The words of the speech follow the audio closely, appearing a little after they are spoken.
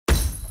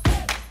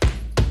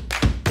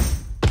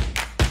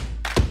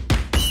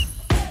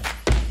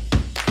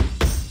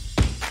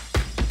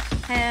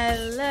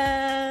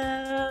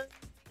Hello.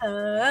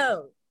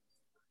 Oh,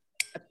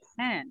 a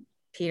pen.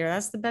 Peter,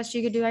 that's the best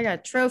you could do. I got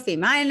a trophy.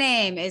 My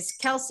name is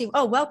Kelsey.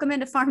 Oh, welcome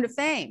into Farm to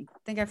Fame. I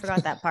think I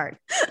forgot that part.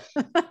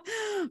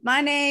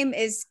 My name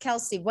is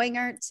Kelsey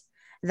Wingert.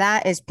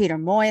 That is Peter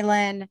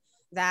Moylan.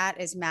 That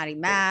is Maddie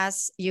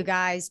Mass. You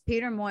guys,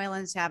 Peter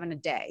Moylan's having a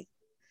day.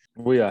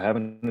 We are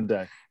having a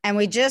day. And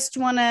we just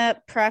want to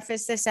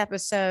preface this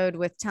episode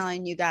with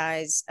telling you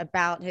guys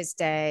about his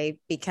day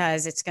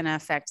because it's going to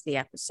affect the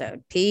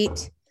episode.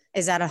 Pete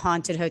is at a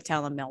haunted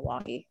hotel in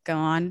Milwaukee. Go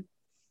on.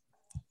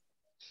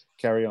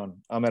 Carry on.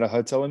 I'm at a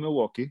hotel in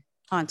Milwaukee.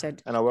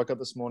 Haunted. And I woke up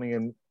this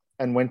morning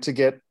and went to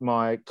get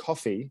my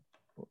coffee.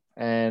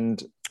 And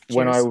Cheers.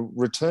 When I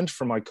returned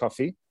from my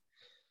coffee,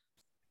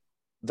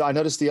 I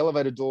noticed the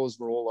elevator doors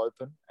were all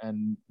open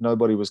and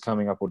nobody was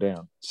coming up or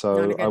down.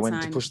 So I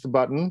went to push the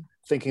button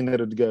thinking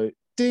that it would go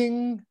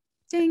ding,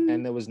 ding,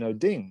 and there was no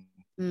ding.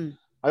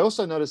 I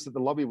also noticed that the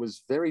lobby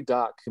was very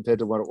dark compared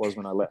to what it was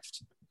when I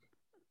left.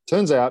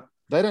 Turns out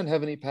they don't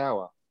have any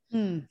power.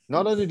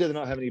 Not only do they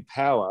not have any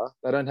power,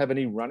 they don't have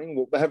any running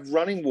water. They have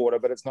running water,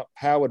 but it's not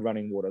powered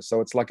running water. So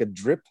it's like a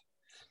drip,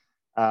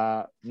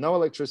 no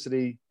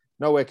electricity,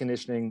 no air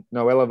conditioning,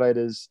 no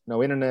elevators,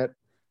 no internet,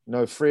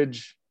 no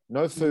fridge,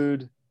 no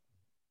food.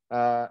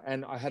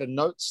 And I had a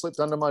note slipped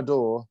under my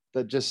door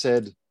that just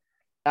said,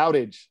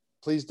 outage,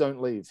 please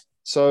don't leave.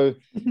 So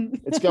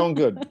it's going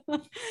good.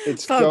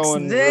 It's Folks,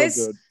 going this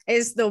real good.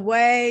 Is the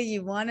way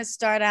you want to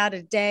start out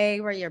a day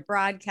where you're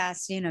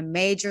broadcasting a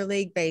Major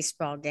League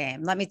Baseball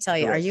game. Let me tell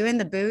you, Correct. Are you in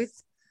the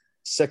booth?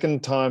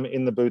 Second time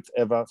in the booth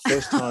ever.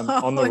 First time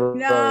on the road.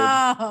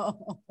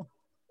 No.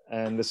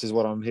 And this is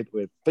what I'm hit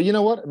with. But you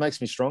know what? It makes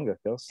me stronger,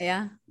 Kels.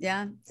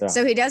 Yeah.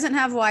 So he doesn't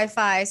have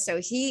Wi-Fi.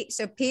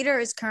 So Peter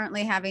is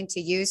currently having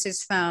to use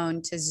his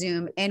phone to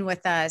Zoom in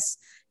with us.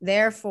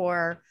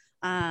 Therefore,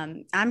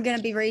 I'm going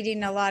to be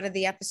reading a lot of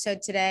the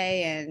episode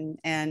today,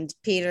 and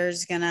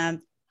Peter's going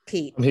to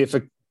Pete. I'm here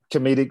for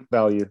comedic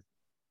value.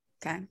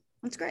 Okay,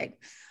 that's great.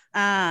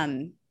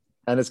 And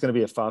it's going to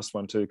be a fast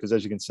one too, because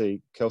as you can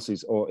see,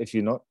 Kelsey's, or if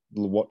you're not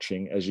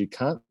watching, as you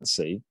can't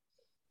see,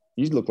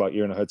 you look like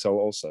you're in a hotel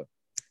also.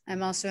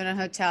 I'm also in a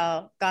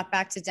hotel. Got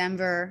back to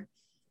Denver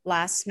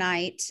last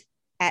night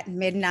at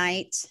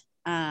midnight.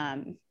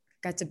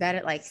 Got to bed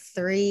at like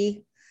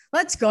 3.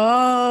 Let's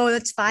go.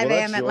 That's 5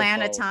 a.m.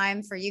 Atlanta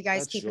time for you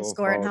guys keeping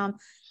score at home.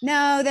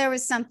 No, there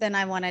was something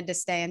I wanted to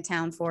stay in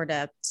town for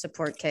to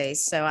support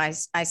Case. So I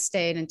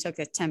stayed and took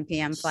a 10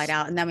 p.m. flight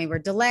out, and then we were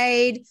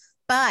delayed.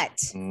 But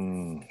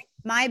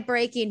my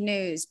breaking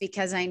news,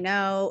 because I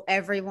know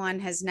everyone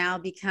has now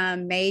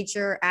become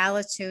major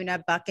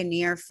Alatoona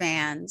Buccaneer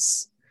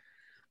fans.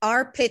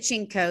 Our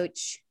pitching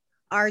coach,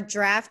 our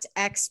draft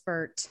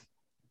expert,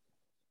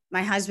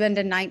 my husband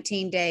in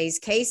 19 days,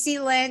 Casey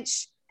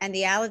Lynch and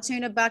the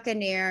Alatoona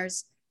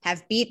Buccaneers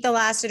have beat the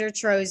Lassiter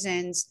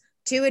Trojans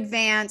to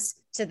advance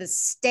to the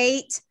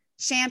state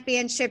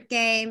championship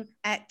game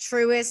at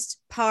Truist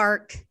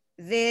Park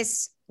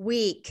this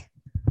week.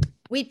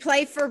 We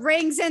play for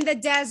rings in the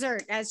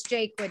desert, as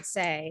Jake would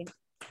say.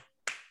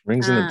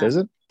 Rings in the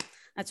desert?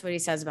 That's what he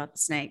says about the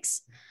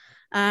snakes.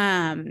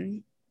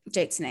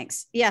 Jake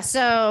Snakes. Yeah.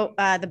 So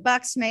the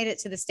Bucks made it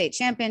to the state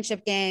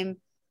championship game.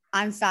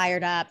 I'm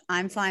fired up.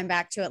 I'm flying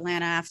back to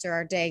Atlanta after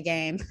our day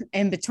game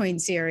in between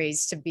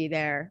series to be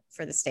there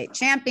for the state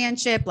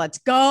championship. Let's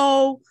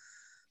go.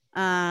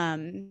 There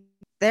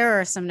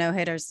are some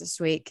no-hitters this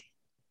week.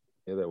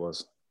 Yeah, there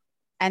was.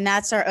 And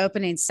that's our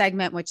opening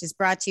segment, which is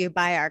brought to you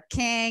by our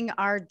king,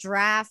 our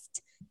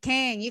draft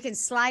king. You can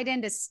slide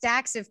into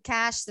stacks of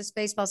cash this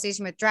baseball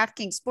season with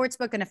DraftKings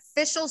Sportsbook, an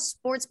official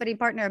sports betting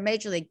partner of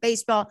Major League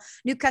Baseball.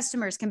 New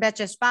customers can bet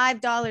just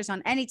 $5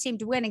 on any team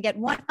to win and get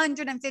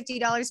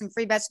 $150 in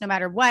free bets no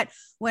matter what,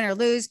 win or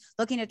lose.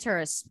 Looking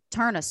to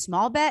turn a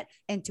small bet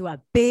into a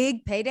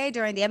big payday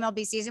during the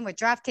MLB season with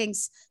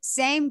DraftKings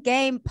same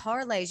game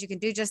parlays. You can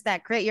do just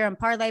that. Create your own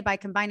parlay by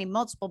combining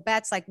multiple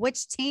bets like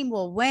which team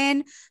will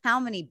win, how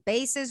many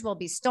bases will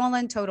be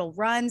stolen, total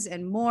runs,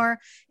 and more.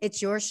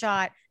 It's your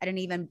shot at an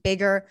even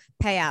bigger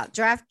payout.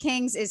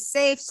 DraftKings is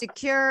safe,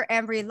 secure,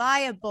 and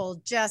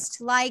reliable,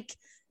 just like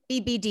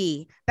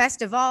BBD.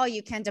 Best of all,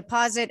 you can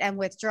deposit and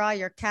withdraw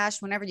your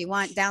cash whenever you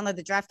want. Download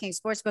the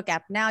DraftKings Sportsbook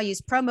app now.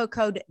 Use promo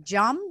code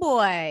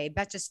JOMBOY.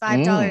 Bet just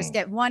 $5.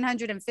 Get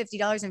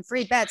 $150 in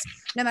free bets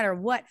no matter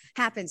what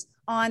happens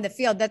on the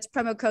field. That's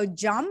promo code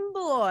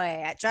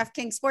JOMBOY at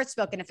DraftKings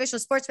Sportsbook, an official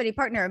sports betting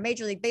partner of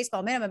Major League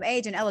Baseball. Minimum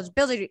age and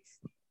eligibility.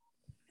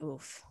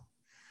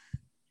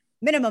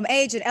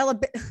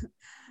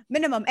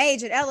 Minimum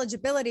age and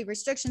eligibility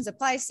restrictions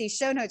apply. See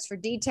show notes for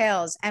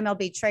details.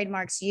 MLB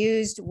trademarks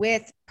used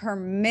with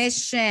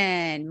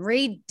permission.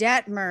 Reed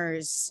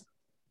Detmers.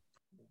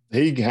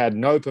 He had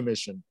no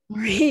permission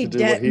to do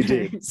what he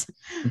did.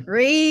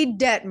 Reed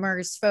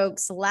Detmers,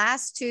 folks.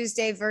 Last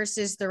Tuesday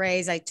versus the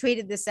Rays. I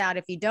tweeted this out.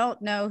 If you don't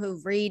know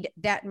who Reed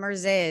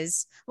Detmers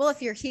is, well,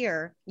 if you're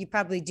here, you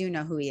probably do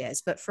know who he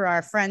is. But for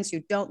our friends who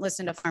don't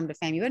listen to Farm to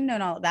Fame, you wouldn't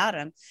know all about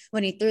him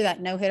when he threw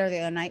that no-hitter the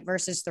other night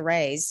versus the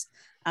Rays.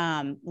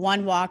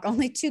 one walk,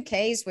 only 2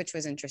 Ks, which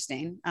was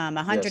interesting.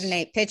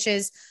 108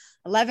 pitches,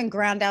 11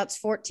 groundouts,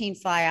 14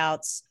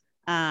 flyouts.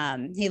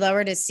 He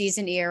lowered his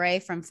season ERA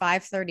from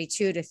 5.32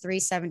 to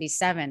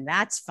 3.77.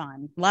 That's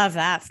fun. Love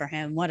that for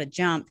him. What a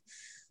jump.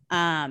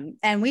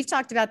 And we've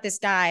talked about this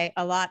guy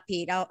a lot,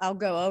 Pete. I'll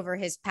go over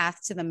his path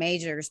to the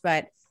majors,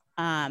 but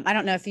I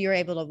don't know if you were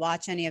able to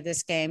watch any of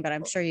this game, but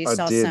I'm sure you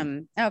saw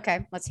some.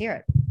 Okay, let's hear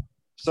it.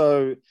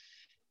 So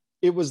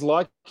it was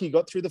like he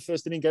got through the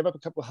first inning, gave up a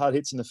couple of hard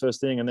hits in the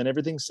first inning, and then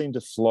everything seemed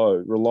to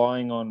flow,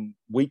 relying on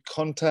weak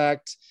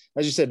contact.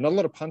 As you said, not a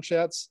lot of punch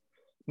outs,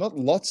 not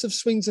lots of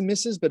swings and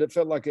misses, but it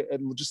felt like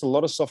just a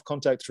lot of soft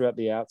contact throughout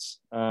the outs.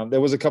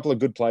 There was a couple of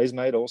good plays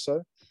made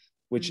also,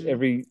 which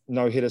every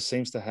no-hitter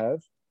seems to have.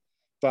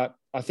 But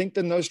I think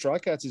the no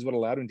strikeouts is what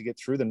allowed him to get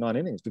through the 9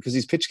 innings, because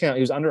his pitch count,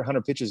 he was under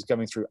 100 pitches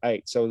coming through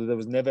 8. So there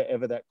was never,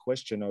 ever that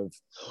question of,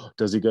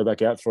 does he go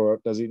back out for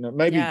it? Does he? No,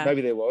 maybe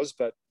there was,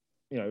 but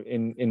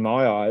in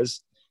my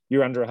eyes,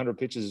 you're under 100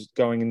 pitches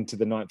going into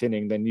the 9th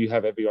inning, then you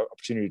have every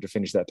opportunity to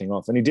finish that thing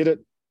off. And he did it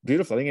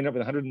beautiful. I think he ended up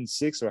with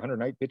 106 or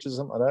 108 pitches,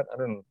 something like that,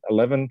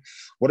 111,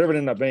 whatever it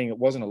ended up being. It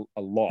wasn't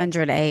a lot.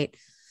 108.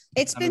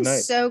 It's been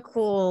so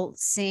cool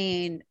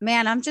seeing,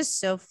 man, I'm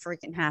just so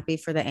freaking happy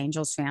for the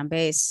Angels fan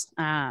base.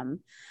 And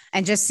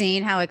just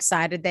seeing how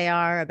excited they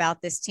are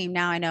about this team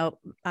now. I know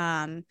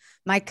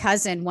my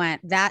cousin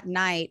went, that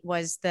night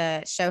was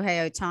the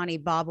Shohei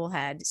Ohtani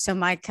bobblehead. So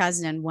my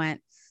cousin went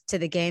to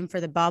the game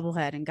for the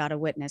bobblehead and got to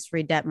witness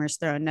Reed Detmers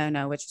throw a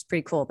no-no, which was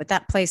pretty cool. But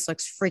that place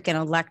looks freaking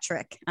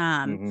electric.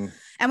 And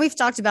we've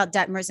talked about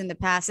Detmers in the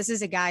past. This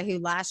is a guy who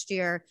last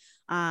year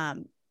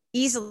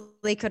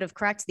easily could have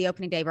cracked the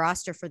opening day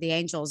roster for the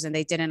Angels, and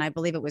they didn't. I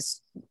believe it was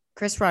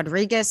Chris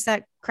Rodriguez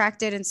that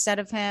cracked it instead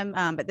of him.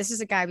 But this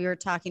is a guy we were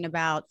talking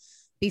about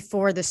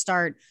before the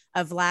start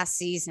of last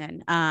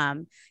season.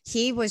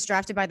 He was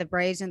drafted by the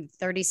Braves in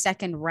the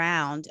 32nd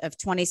round of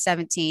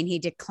 2017. He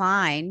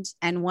declined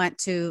and went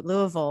to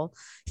Louisville.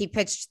 He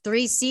pitched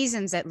 3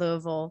 seasons at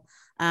Louisville.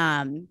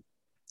 And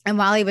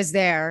while he was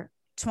there,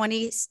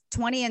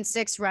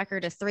 20-6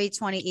 record, a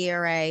 3.20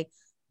 ERA.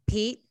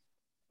 Pete,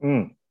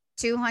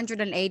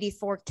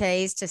 284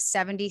 Ks to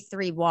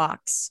 73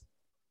 walks.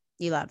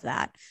 You love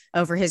that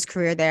over his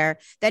career there.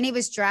 Then he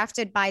was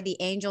drafted by the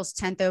Angels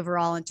 10th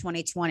overall in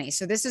 2020.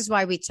 So this is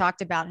why we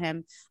talked about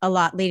him a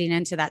lot leading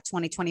into that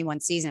 2021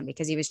 season,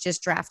 because he was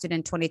just drafted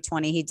in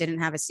 2020. He didn't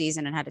have a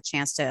season and had a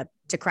chance to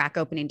crack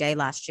opening day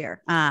last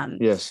year.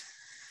 Yes.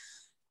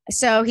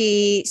 So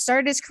he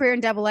started his career in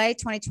Double-A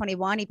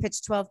 2021. He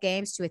pitched 12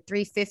 games to a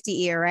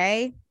 3.50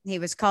 ERA. He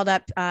was called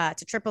up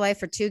to Triple-A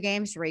for 2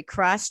 games where he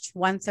crushed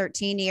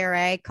 1.13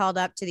 ERA, called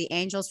up to the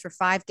Angels for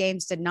 5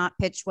 games, did not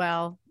pitch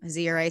well. His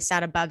ERA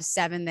sat above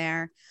 7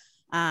 there.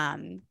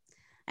 And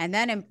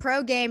then in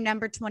pro game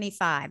number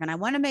 25, and I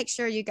want to make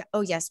sure you got,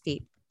 oh yes,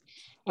 Pete.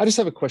 I just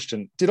have a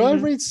question. Did I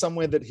read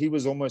somewhere that he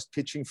was almost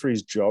pitching for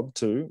his job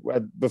too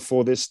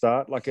before this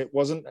start? Like it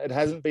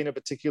hasn't been a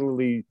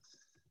particularly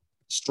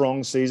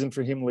strong season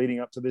for him leading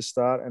up to this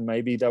start, and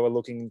maybe they were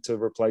looking to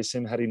replace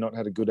him had he not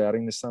had a good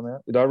outing this time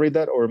out. Did I read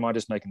that, or am I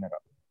just making that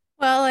up?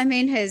 Well, I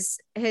mean, his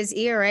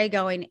ERA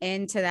going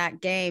into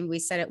that game, we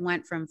said it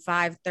went from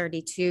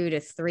 5.32 to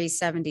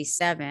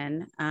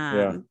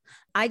 3.77.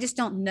 I just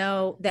don't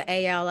know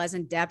the AL as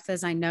in depth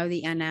as I know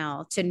the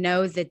NL to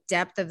know the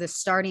depth of the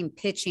starting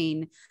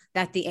pitching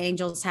that the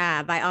Angels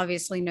have. I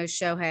obviously know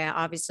Shohei. I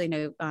obviously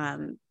know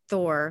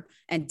Thor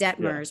and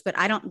Detmers, but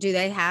do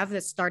they have the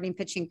starting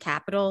pitching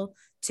capital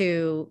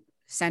to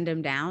send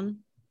him down?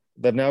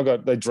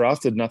 They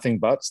drafted nothing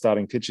but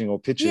starting pitching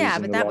or pitchers. Yeah,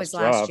 but that was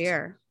last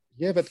year.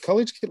 Yeah, but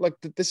college kid, like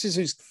this is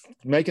who's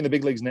making the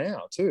big leagues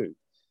now too.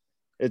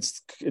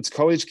 It's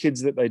college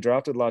kids that they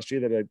drafted last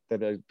year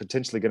that are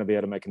potentially going to be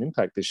able to make an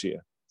impact this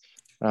year.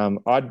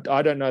 I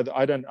don't know.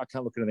 I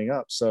can't look anything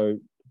up. So,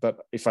 but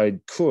if I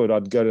could,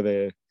 I'd go to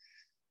their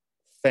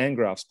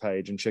Fangraphs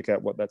page and check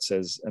out what that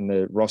says, and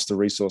the roster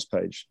resource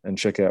page and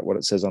check out what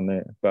it says on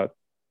there. But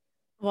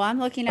I'm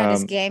looking at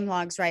his game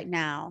logs right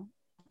now.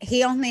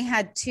 He only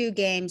had 2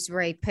 games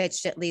where he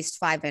pitched at least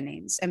 5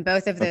 innings, and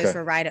both of those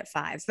were right at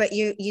 5. But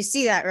you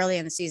see that early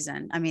in the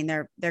season. I mean,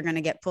 they're going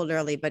to get pulled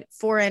early, but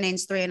 4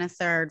 innings, 3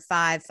 1/3,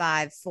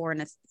 5, 4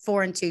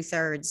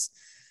 2/3,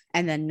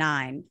 and then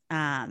 9.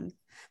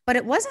 But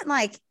it wasn't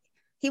like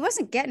he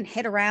wasn't getting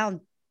hit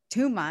around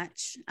too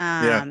much.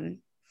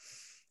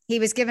 He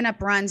was giving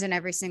up runs in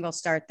every single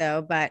start,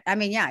 though. But I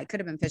mean, he could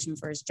have been pitching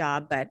for his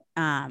job, but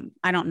I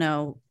don't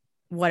know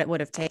what it would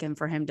have taken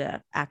for him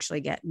to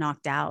actually get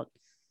knocked out.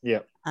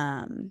 Yeah.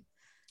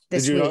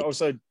 This Did you week.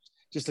 also,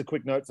 just a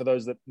quick note for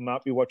those that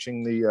might be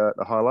watching the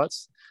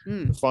highlights,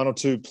 the final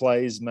 2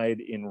 plays made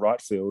in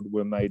right field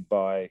were made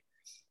by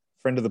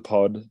friend of the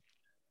pod,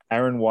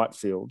 Aaron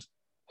Whitefield,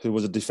 who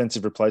was a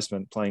defensive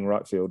replacement playing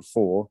right field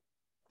for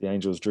the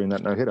Angels during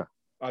that no-hitter.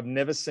 I've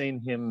never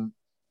seen him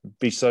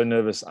be so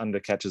nervous under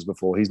catches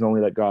before. He's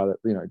normally that guy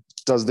that,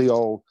 does the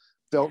old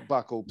belt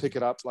buckle, pick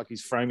it up like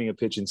he's framing a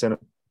pitch in center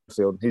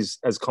field. He's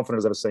as confident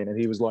as I've ever seen. And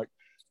he was like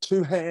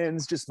 2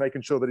 hands, just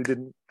making sure that he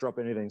didn't drop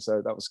anything.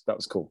 So that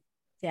was cool.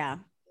 Yeah.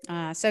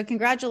 So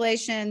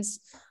congratulations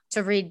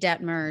to Reed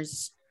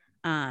Detmers.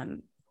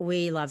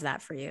 We love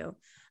that for you.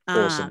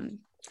 Awesome.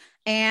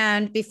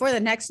 And before the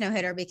next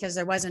no-hitter, because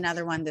there was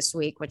another one this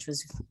week, which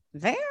was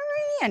very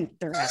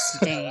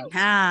interesting.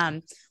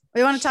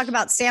 We want to talk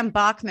about Sam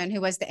Bachman,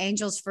 who was the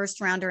Angels' first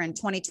rounder in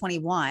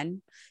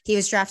 2021. He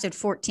was drafted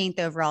 14th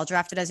overall,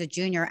 drafted as a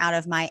junior out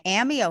of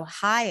Miami,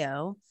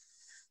 Ohio.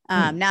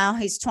 Now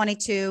he's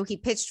 22. He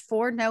pitched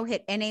 4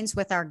 no-hit innings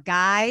with our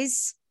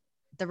guys,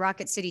 the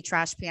Rocket City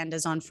Trash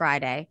Pandas, on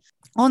Friday.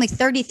 Only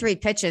 33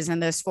 pitches in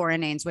those 4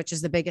 innings, which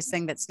is the biggest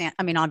thing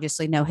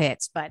obviously no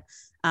hits, but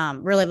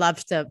really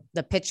loved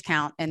the pitch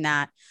count in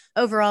that.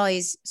 Overall,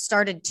 he's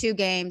started 2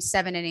 games,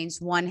 7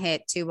 innings, 1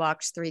 hit, 2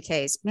 walks, 3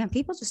 Ks. Man,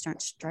 people just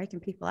aren't striking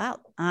people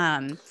out.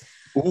 I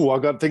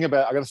got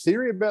a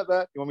theory about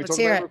that. You want me to talk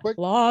about it real quick?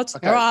 Lots.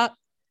 Okay.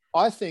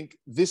 I think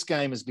this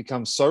game has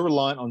become so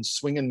reliant on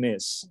swing and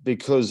miss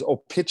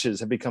pitchers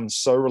have become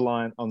so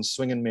reliant on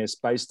swing and miss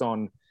based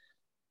on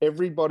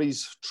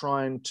everybody's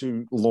trying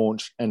to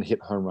launch and hit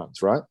home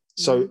runs, right?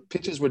 Mm-hmm. So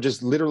pitchers were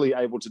just literally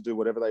able to do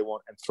whatever they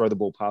want and throw the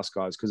ball past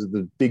guys because of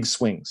the big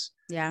swings.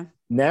 Yeah.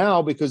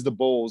 Now, because the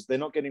balls, they're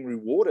not getting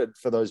rewarded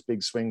for those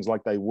big swings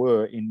like they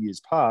were in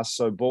years past.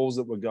 So balls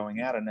that were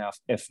going out are now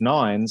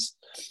F9s.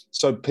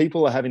 So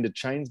people are having to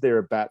change their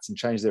at-bats and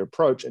change their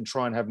approach and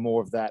try and have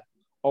more of that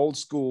old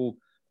school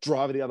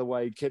driver the other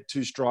way, get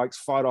 2 strikes,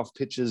 fight off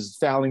pitches,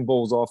 fouling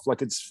balls off.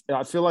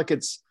 I feel like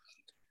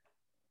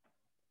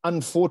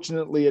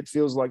unfortunately, it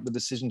feels like the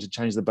decision to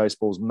change the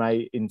baseballs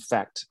may, in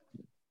fact,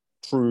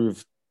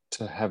 prove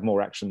to have more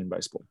action in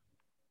baseball.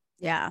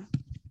 Yeah.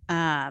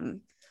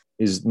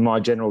 Is my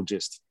general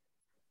gist.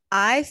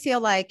 I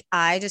feel like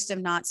I just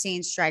am not seeing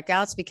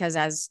strikeouts because,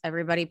 as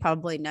everybody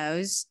probably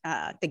knows,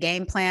 the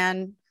game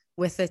plan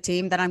with the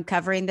team that I'm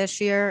covering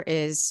this year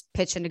is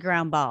pitching to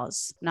ground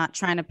balls, not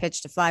trying to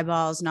pitch to fly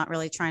balls, not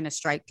really trying to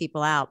strike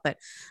people out. But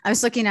I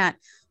was looking at,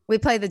 we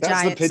play the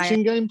Giants. That's the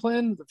pitching game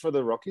plan for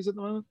the Rockies at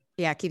the moment?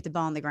 Yeah, keep the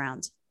ball on the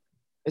ground.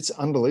 It's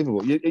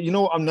unbelievable. You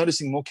know what? I'm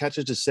noticing more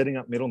catchers just setting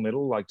up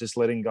middle, like just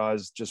letting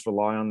guys just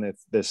rely on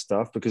their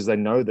stuff because they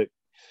know that,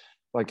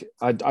 like,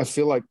 I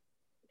feel like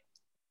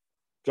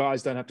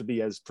guys don't have to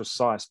be as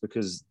precise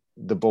because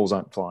the balls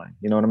aren't flying.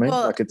 You know what I mean?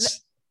 Well,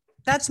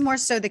 that's more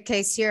so the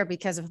case here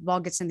because if the ball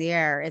gets in the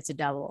air, it's a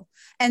double.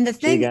 And the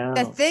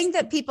thing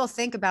that people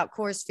think about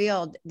Coors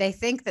Field, they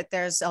think that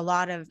there's a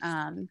lot of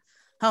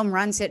home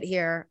runs hit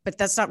here, but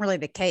that's not really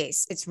the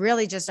case. It's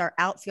really just our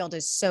outfield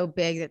is so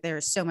big that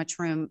there's so much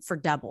room for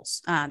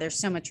doubles. There's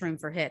so much room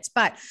for hits.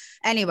 But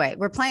anyway,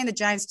 we're playing the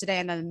Giants today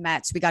and the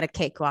Mets. We got a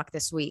cakewalk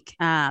this week.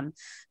 But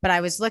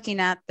I was looking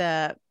at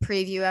the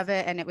preview of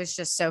it, and it was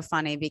just so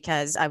funny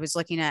because I was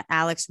looking at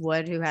Alex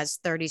Wood, who has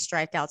 30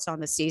 strikeouts on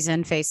the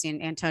season,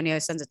 facing Antonio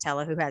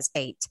Senzatella, who has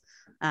 8.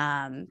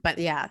 But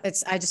yeah,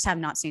 I just have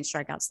not seen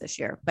strikeouts this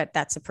year, but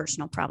that's a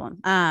personal problem.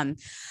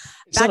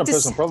 It's not a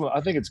personal problem.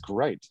 I think it's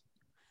great.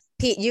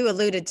 Pete, you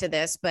alluded to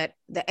this, but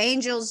the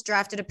Angels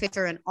drafted a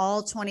pitcher in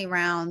all 20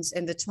 rounds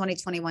in the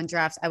 2021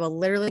 draft. I will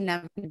literally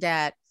never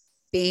forget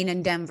being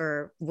in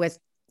Denver with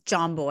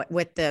John Boy,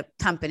 with the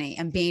company,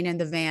 and being in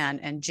the van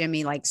and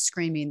Jimmy like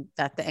screaming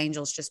that the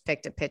Angels just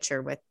picked a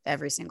pitcher with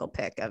every single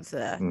pick of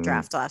the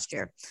draft last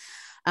year.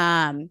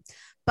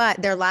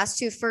 But their last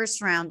 2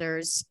 first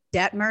rounders,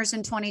 Detmers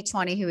in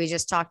 2020, who we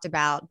just talked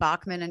about,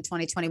 Bachman in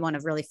 2021,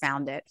 have really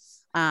found it.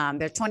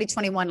 Their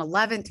 2021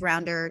 11th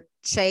rounder,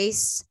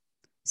 Chase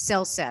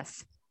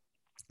Silseth,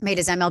 made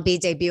his MLB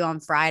debut on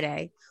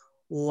Friday.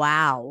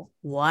 Wow.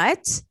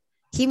 What?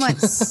 He went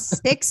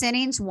 6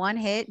 innings, 1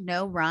 hit,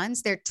 no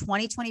runs. Their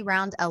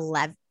 2021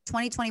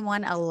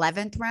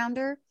 11th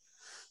rounder.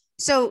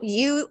 So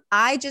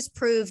I just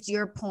proved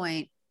your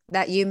point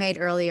that you made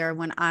earlier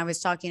when I was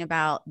talking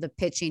about the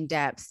pitching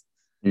depth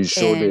in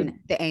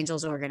the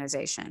Angels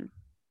organization.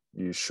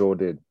 You sure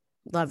did.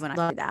 Love when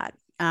I do that.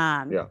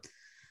 Yeah.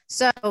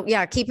 So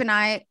yeah, keep an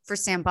eye for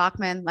Sam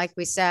Bachman. Like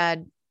we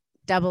said,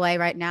 AA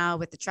right now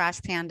with the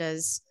Trash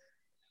Pandas,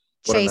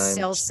 Chase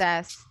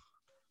Silseth,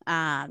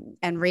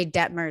 and Reed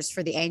Detmers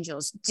for the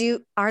Angels.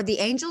 Are the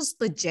Angels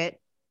legit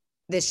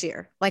this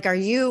year? Like, are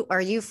you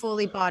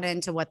fully bought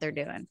into what they're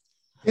doing?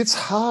 It's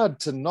hard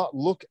to not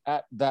look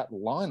at that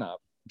lineup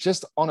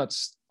just on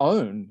its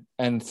own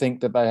and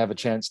think that they have a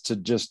chance to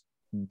just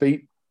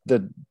beat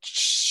the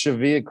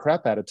severe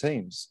crap out of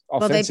teams.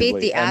 Well, they beat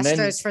the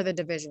Astros for the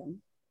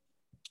division.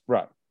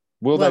 Right.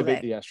 Will they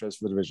beat the Astros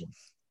for the division?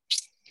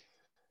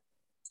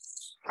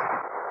 I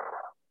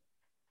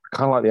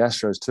kind of like the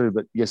Astros too,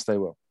 but yes, they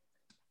will.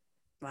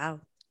 Wow.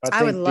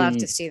 I would love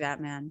to see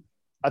that, man.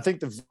 I think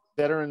the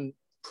veteran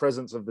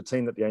presence of the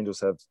team that the Angels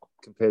have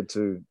compared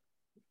to,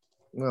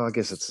 well, I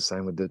guess it's the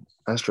same with the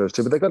Astros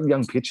too, but they've got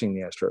young pitching,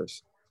 the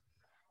Astros.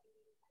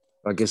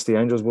 I guess the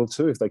Angels will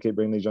too if they keep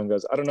bringing these young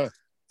guys. I don't know.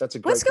 That's a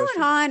great question. What's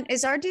going on?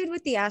 Is our dude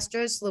with the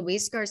Astros,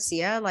 Luis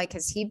Garcia, like,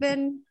 has he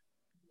been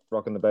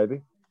rocking the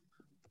baby?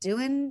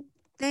 Doing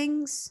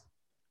things?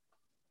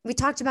 We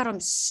talked about him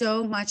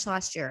so much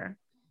last year.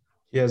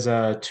 He has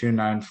a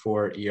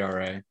 2.94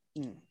 ERA.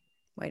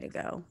 Way to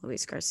go,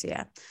 Luis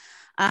Garcia.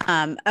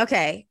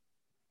 Okay.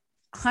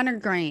 Hunter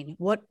Green.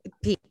 What,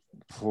 Pete?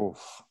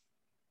 Oof.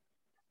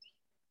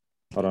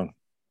 Hold on.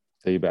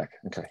 Are you back?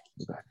 Okay,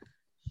 you're back.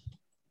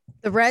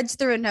 The Reds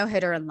threw a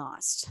no-hitter and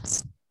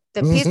lost.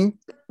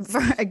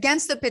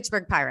 Against the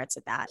Pittsburgh Pirates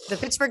at that. The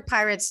Pittsburgh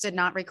Pirates did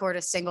not record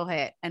a single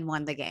hit and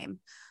won the game.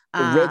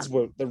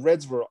 The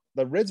Reds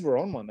were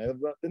on one.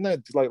 Didn't they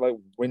like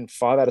win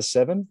 5 out of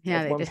 7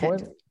 at one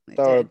point?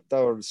 They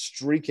were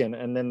streaking,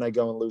 and then they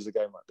go and lose a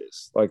game like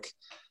this. Like,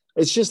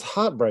 it's just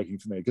heartbreaking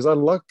for me because I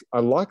like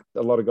a lot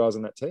of guys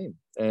on that team.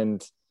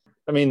 And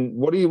I mean,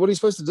 what are you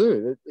supposed to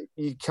do?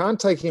 You can't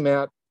take him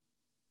out.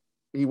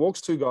 He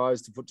walks 2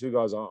 guys to put 2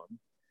 guys on.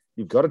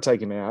 You've got to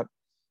take him out.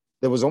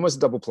 There was almost a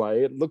double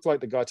play. It looked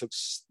like the guy took,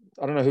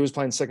 I don't know who was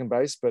playing second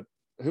base, but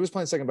who was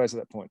playing second base at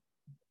that point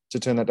to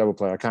turn that double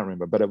play? I can't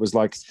remember, but it was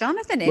like.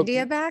 Jonathan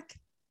India back?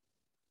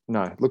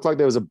 No, it looked like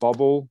there was a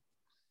bobble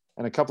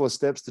and a couple of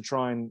steps to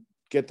try and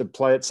get the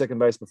play at second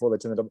base before they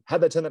turn the double.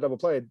 Had they turned that double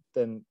play,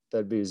 then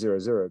that'd be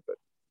 0-0. But.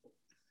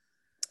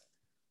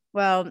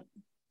 Well,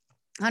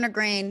 Hunter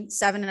Green,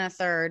 7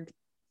 1/3,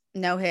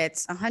 no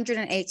hits,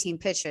 118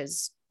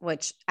 pitches,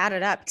 which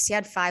added up because he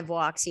had 5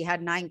 walks. He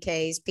had 9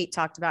 Ks. Pete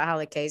talked about how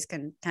the Ks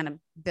can kind of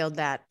build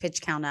that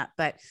pitch count up,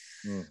 but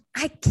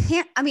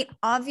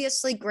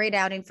obviously great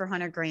outing for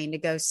Hunter Green to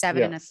go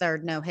 7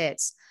 1/3, no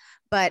hits,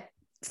 but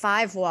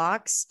 5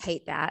 walks,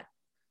 hate that.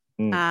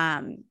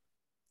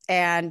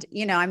 And,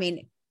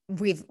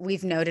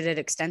 we've noted it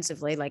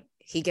extensively. Like,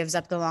 he gives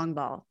up the long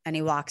ball and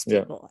he walks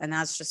people, and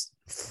that's just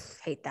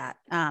hate that.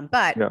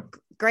 But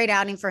great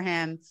outing for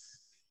him.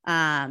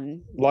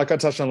 Like I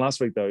touched on last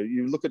week, though,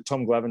 you look at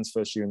Tom Glavine's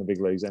first year in the big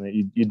leagues,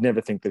 and you'd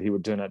never think that he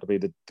would turn out to be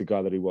the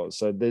guy that he was.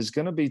 So there's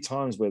going to be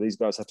times where these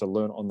guys have to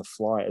learn on the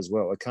fly as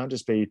well. It can't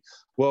just be,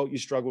 well, you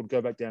struggled, go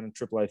back down in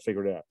AAA,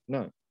 figure it out.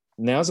 No,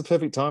 now's a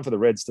perfect time for the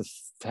Reds to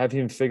have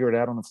him figure it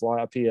out on the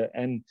fly up here,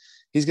 and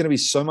he's going to be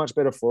so much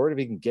better for it if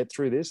he can get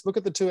through this. Look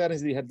at the 2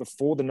 outings that he had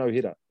before the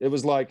no-hitter. It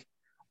was like,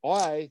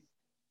 I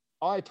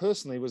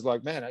personally was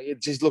like, man,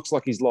 it just looks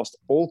like he's lost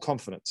all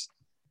confidence.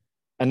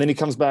 And then he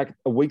comes back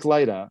a week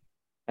later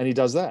and he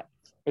does that.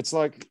 It's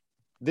like,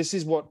 this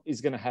is what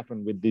is going to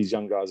happen with these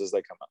young guys as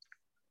they come up.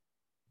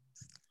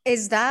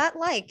 Is that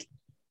like,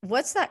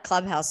 what's that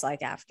clubhouse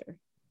like after?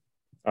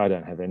 I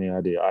don't have any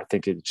idea. I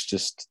think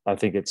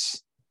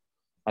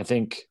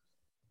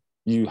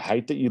you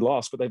hate that you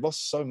lost, but they've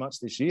lost so much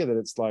this year that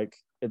it's like,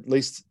 at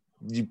least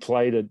you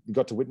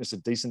got to witness a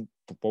decent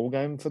ball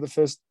game for the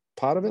first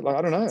part of it. Like,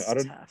 I don't know.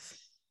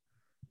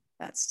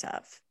 That's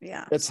tough.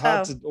 Yeah. It's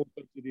hard to do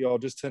the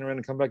old just turn around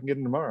and come back and get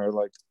him tomorrow.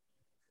 Like,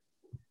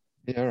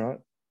 yeah, all right.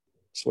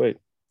 Sweet.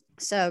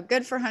 So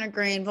good for Hunter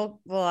Green. We'll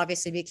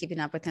obviously be keeping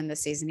up with him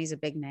this season. He's a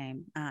big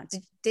name.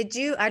 Did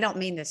you, I don't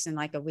mean this in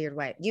like a weird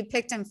way. You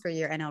picked him for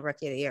your NL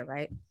Rookie of the Year,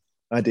 right?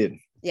 I did.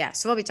 Yeah.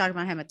 So we'll be talking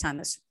about him a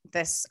ton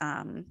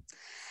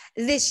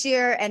this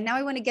year. And now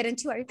we want to get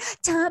into our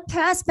top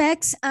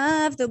prospects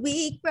of the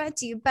week, brought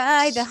to you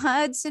by the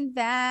Hudson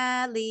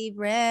Valley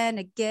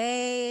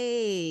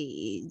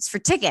Renegades. For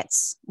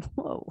tickets,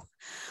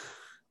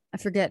 I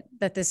forget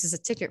that this is a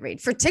ticket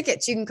read. For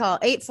tickets, you can call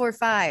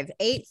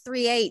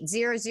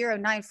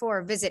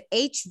 845-838-0094. Visit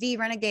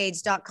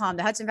hvrenegades.com.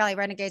 The Hudson Valley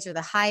Renegades are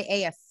the high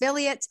A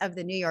affiliate of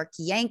the New York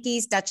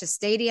Yankees. Dutchess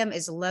Stadium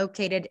is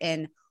located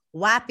in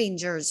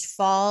Wappingers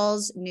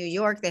Falls, New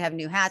York. They have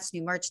new hats,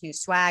 new merch, new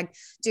swag.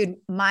 Dude,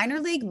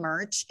 minor league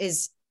merch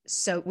is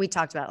we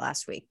talked about it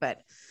last week,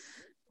 but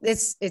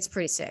it's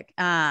pretty sick.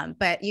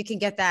 But you can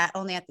get that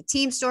only at the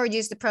team store.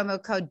 Use the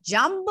promo code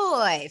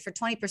JUMBOY for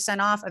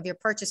 20% off of your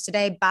purchase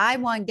today. Buy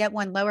one, get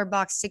one lower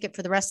box ticket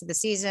for the rest of the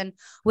season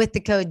with the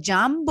code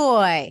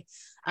JUMBOY.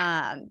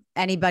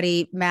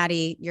 Anybody,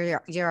 Maddie,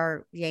 you're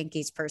our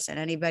Yankees person.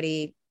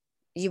 Anybody,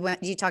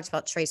 you talked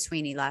about Trey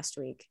Sweeney last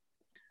week.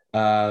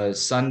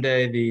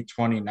 Sunday the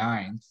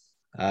 29th,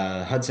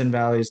 Hudson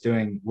Valley is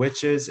doing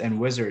Witches and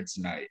Wizards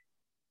night.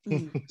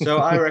 So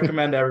I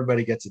recommend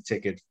everybody gets a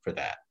ticket for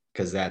that,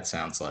 because that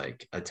sounds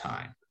like a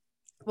time.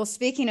 Well,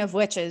 speaking of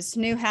witches,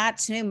 new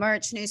hats, new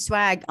merch, new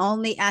swag,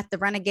 only at the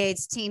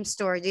Renegades team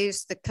store.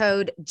 Use the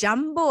code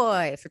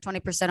JUMBOY for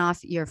 20%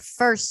 off your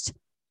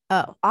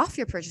off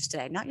your purchase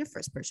today, not your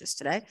first purchase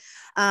today.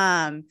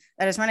 That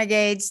is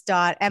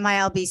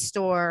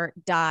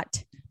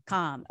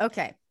renegades.milbstore.com.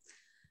 Okay.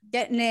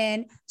 Getting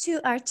in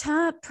to our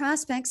top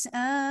prospects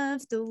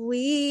of the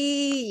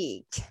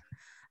week.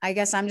 I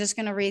guess I'm just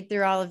going to read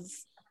through all of.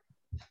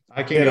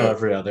 I can go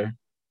every other.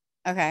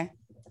 Okay.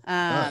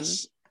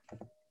 Nice.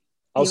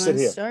 I'll sit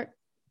here. Start?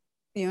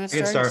 You want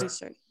to start?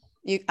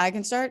 I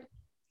can start?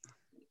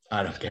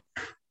 I don't care.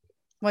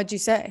 What'd you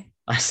say?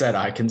 I said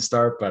I can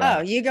start,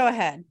 but you go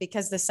ahead,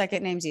 because the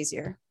second name's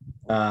easier.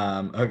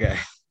 Okay.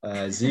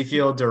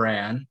 Ezekiel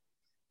Duran.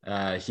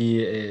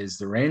 He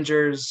is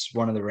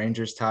one of the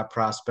Rangers' top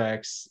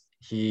prospects.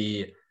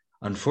 He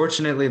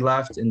unfortunately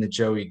left in the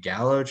Joey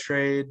Gallo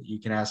trade. You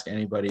can ask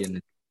anybody in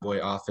the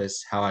boy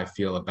office how I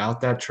feel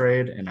about that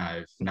trade, and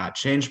I've not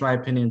changed my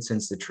opinion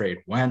since the trade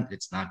went.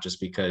 It's not just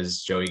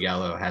because Joey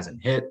Gallo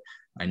hasn't hit.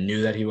 I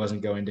knew that he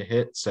wasn't going to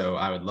hit, so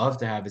I would love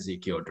to have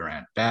Ezekiel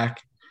Duran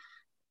back.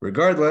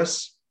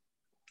 Regardless,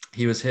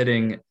 he was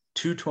hitting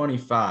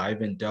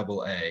 225 in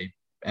Double-A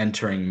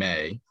entering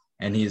May,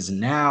 and he is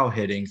now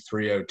hitting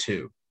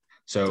 302.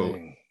 So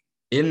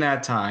in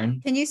that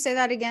time, can you say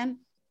that again?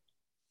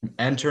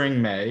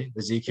 Entering May,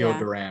 Ezekiel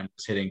Duran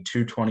was hitting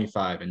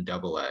 225 in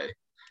Double-A.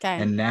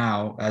 Okay. And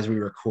now, as we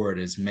record,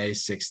 is May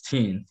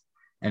 16th,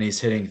 and he's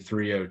hitting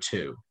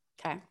 302.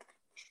 Okay.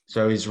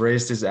 So he's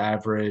raised his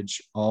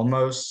average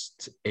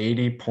almost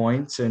 80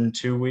 points in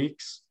 2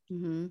 weeks.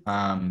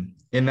 Mm-hmm.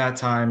 In that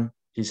time,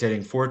 he's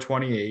hitting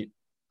 428,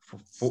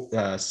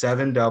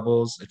 7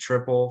 doubles, a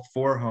triple,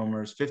 4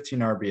 homers, 15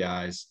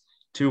 RBIs,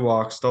 2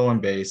 walks, stolen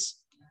base,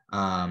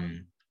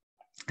 and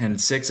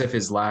 6 of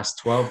his last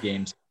 12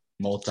 games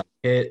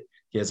multi-hit.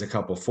 He has a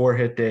couple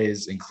 4-hit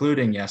days,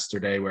 including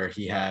yesterday where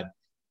he had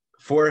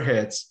 4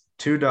 hits,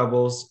 2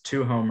 doubles,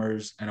 2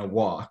 homers, and a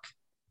walk.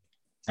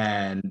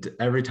 And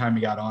every time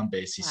he got on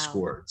base, he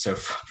scored. So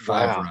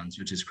 5 runs,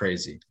 which is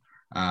crazy.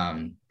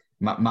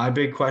 My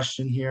big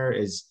question here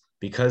is,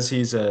 because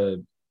he's a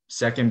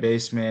second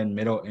baseman,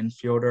 middle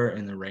infielder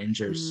in the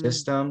Rangers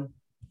system,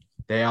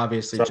 they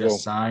obviously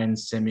just signed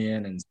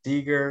Simeon and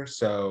Seager.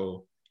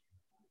 So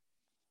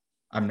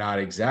I'm not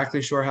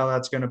exactly sure how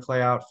that's going to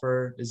play out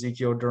for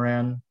Ezekiel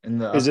Duran in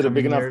the Is it a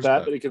big enough years,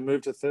 bat that he can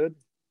move to third?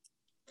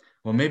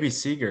 Well, maybe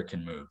Seager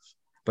can move.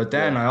 But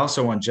then I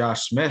also want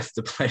Josh Smith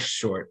to play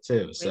short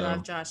too. We So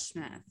love Josh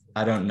Smith.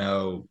 I don't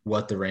know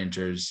what the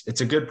Rangers –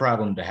 it's a good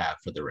problem to have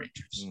for the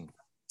Rangers.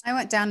 I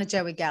went down a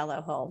Joey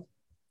Gallo hole.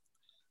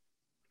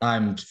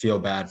 I feel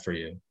bad for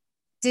you.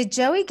 Did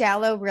Joey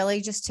Gallo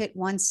really just hit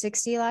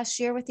 160 last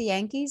year with the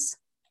Yankees?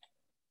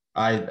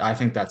 I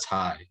think that's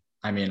high.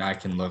 I mean, I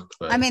can look,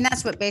 but I mean,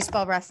 that's what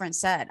Baseball Reference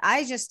said.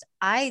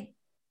 I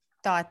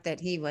thought that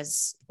he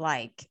was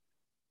like,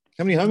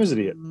 how many homers did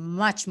he hit?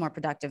 Much more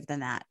productive than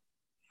that.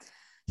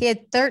 He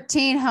had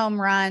 13 home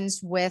runs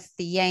with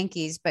the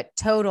Yankees, but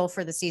total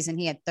for the season,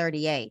 he had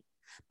 38.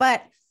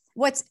 But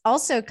what's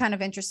also kind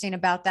of interesting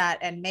about that,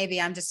 and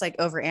maybe I'm just like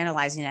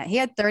overanalyzing it, he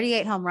had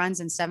 38 home runs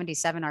and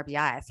 77 RBI.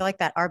 I feel like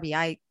that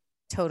RBI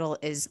total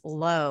is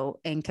low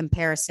in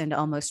comparison to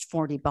almost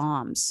 40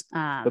 bombs.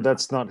 But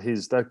that's not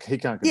his, that he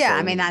can't control. Yeah,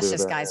 I mean, that's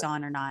just guys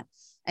on or not.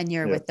 And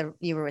you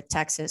were with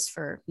Texas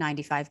for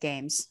 95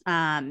 games.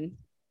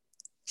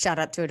 Shout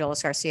out to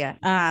Adolis Garcia.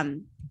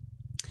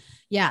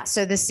 Yeah,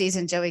 so this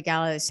season, Joey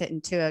Gallo is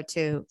hitting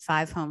 202,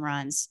 5 home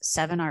runs,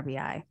 7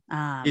 RBI.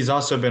 He's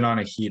also been on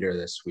a heater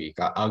this week.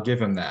 I'll give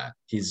him that.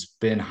 He's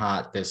been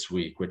hot this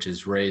week, which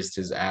has raised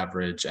his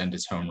average and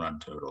his home run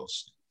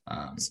totals.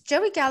 Is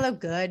Joey Gallo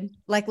good?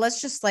 Like, let's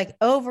just like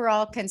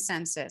overall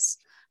consensus.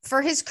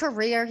 For his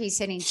career, he's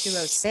hitting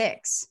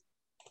 206.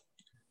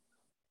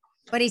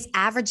 But he's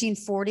averaging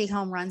 40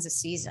 home runs a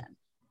season.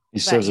 He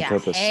serves a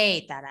purpose. I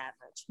hate that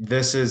average.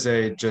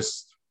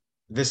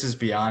 This is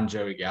beyond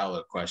Joey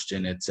Gallo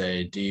question. It's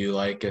do you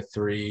like a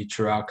 3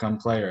 true outcome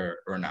player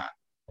or not?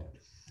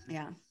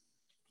 Yeah.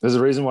 There's a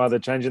reason why they're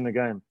changing the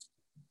game.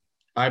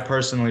 I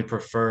personally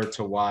prefer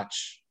to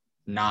watch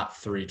not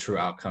 3 true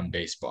outcome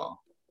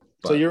baseball.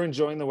 So you're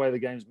enjoying the way the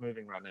game's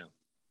moving right now?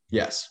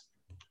 Yes.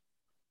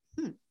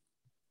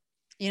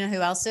 You know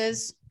who else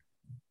is?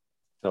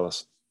 Tell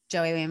us.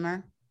 Joey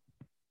Wiemer.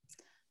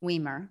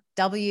 Weimer.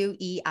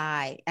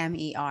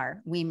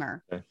 Weimer.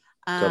 Weimer. Okay.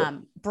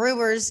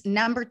 Brewers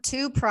number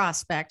 2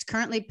 prospect,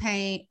 currently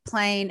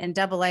playing in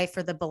Double-A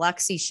for the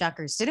Biloxi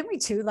Shuckers. Didn't we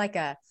do like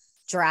a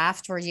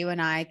draft where you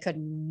and I could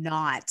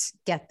not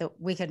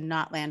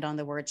land on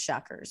the word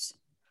Shuckers?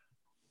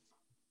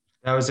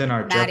 That was in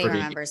our Maddie Jeopardy.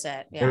 Remembers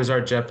it. Yeah. It was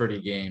our Jeopardy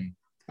game.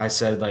 I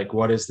said, like,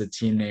 what is the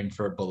team name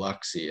for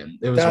Biloxi? And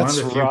it was one of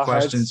the few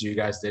questions you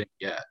guys didn't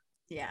get.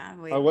 Yeah.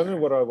 I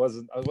wondered what I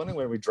was wondering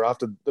when we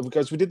drafted,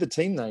 because we did the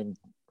team name.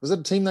 Was it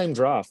a team name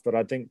draft? But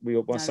I think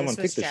someone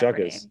picked the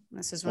Shuckers.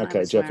 This is when I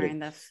was wearing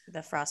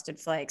the Frosted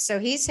Flakes. So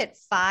he's hit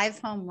 5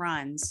 home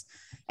runs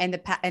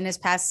in his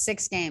past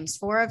 6 games.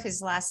 4 of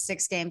his last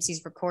 6 games,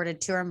 he's recorded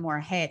 2 or more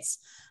hits.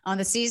 On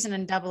the season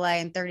in Double-A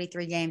in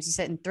 33 games, he's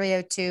hitting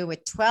 302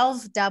 with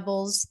 12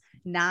 doubles,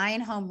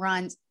 9 home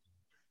runs,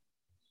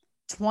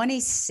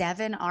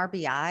 27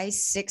 RBI,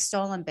 6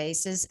 stolen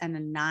bases, and a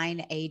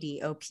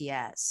 980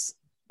 OPS.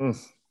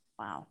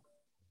 Wow.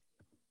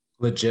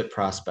 Legit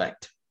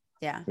prospect.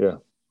 Yeah.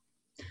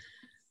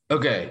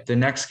 Okay, the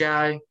next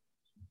guy,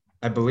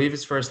 I believe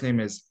his first name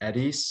is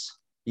Eddys,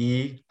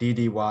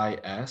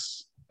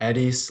 Eddys,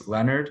 Eddys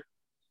Leonard,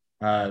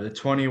 the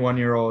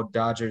 21-year-old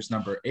Dodgers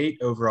number 8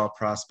 overall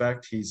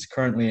prospect. He's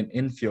currently an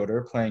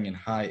infielder playing in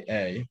High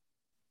A.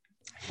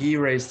 He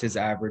raised his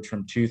average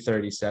from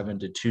 237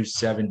 to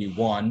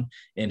 271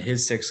 in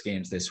his 6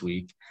 games this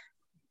week.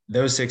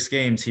 Those 6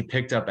 games, he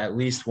picked up at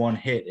least 1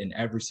 hit in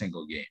every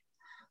single game.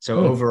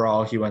 So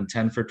overall, he went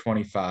 10 for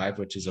 25,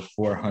 which is a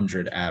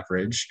 400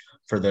 average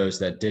for those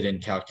that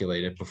didn't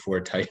calculate it before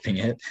typing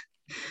it.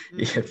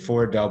 He hit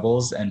 4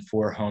 doubles and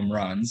 4 home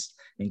runs,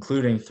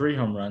 including 3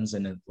 home runs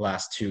in the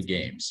last 2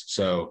 games.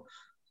 So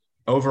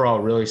overall,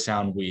 really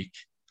sound week.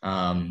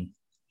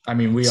 I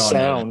mean, we all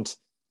know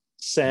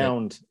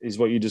Sound is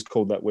what you just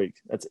called that week.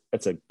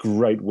 That's a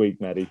great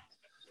week, Maddie.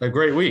 A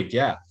great week,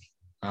 yeah.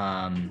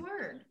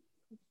 Word.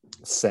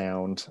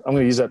 Sound. I'm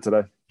going to use that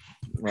today.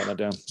 Write that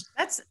down.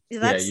 That's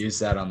use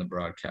that on the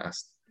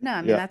broadcast. No,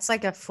 I mean that's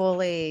like a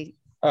fully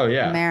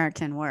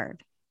American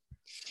word.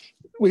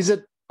 Is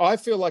it? I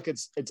feel like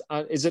is it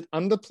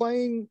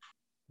underplaying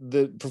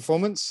the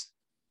performance?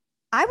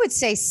 I would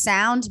say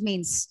sound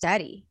means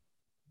steady.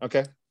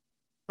 Okay.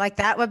 Like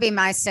that would be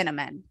my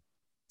cinnamon.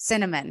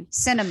 Cinnamon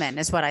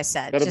is what I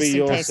said. That'll just be in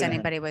your case cinnamon.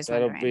 Anybody was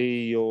That'll wondering.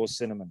 be your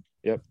cinnamon.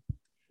 Yep.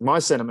 My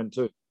cinnamon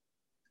too.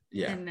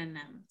 Yeah.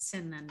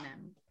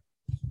 Synonym.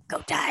 Go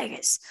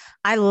Tigers.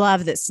 I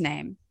love this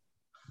name.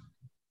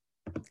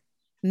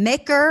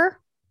 Micker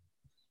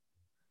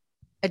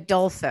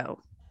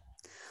Adolfo.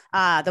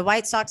 The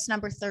White Sox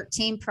number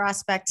 13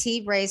 prospect.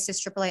 He raised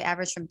his AAA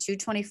average from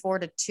 224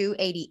 to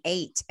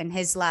 288 in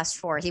his last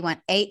 4. He went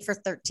 8 for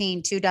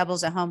 13, 2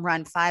 doubles, a home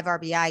run, 5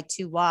 RBI,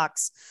 2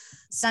 walks.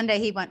 Sunday,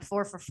 he went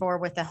 4 for 4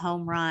 with a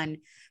home run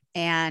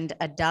and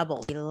a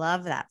double. We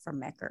love that from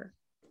Micker.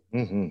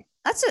 Mm-hmm.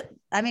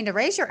 To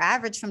raise your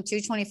average from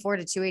 224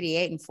 to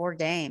 288 in 4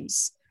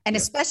 games. And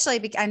especially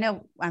because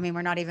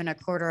we're not even a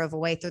quarter of a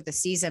way through the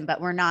season, but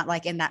we're not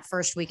like in that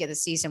first week of the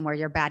season where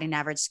your batting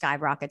average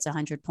skyrockets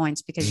 100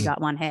 points because you got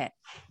one hit.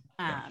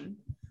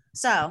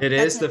 So it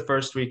is the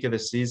first week of the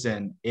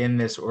season in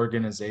this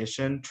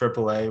organization,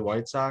 AAA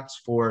White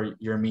Sox, for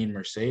Yermin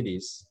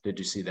Mercedes. Did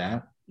you see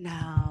that?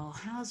 No.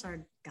 How's our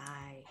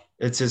guy?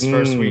 It's his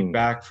first week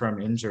back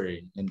from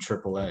injury in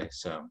AAA.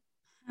 So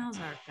how's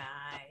our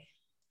guy?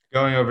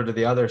 Going over to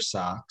the other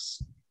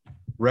Sox,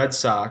 Red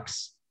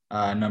Sox,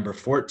 number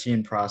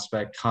 14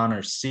 prospect,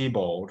 Connor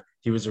Siebold.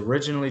 He was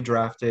originally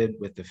drafted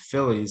with the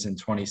Phillies in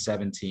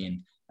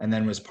 2017 and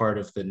then was part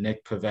of the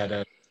Nick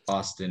Pivetta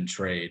Boston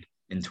trade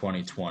in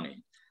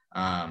 2020.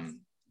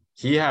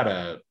 He had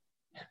a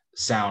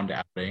sound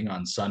outing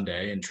on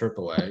Sunday in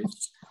AAA,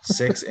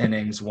 6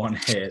 innings, 1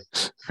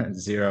 hit,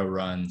 0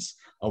 runs,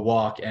 a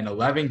walk, and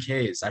 11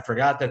 Ks. I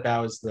forgot that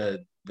was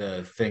the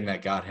thing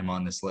that got him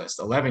on this list.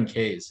 11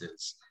 Ks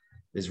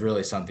is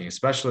really something,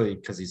 especially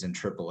because he's in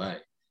AAA.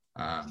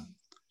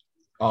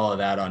 All of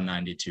that on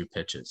 92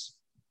 pitches.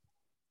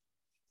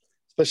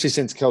 Especially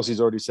since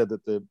Kelsey's already said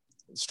that the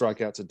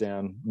strikeouts are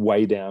down,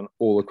 way down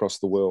all across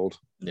the world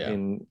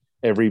in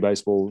every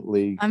baseball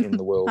league in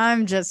the world.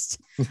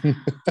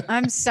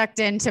 I'm sucked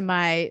into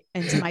my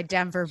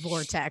Denver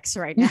vortex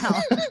right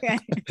now.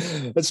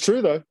 That's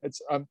true though.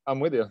 I'm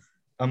with you.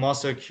 I'm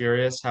also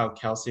curious how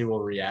Kelsey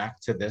will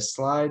react to this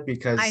slide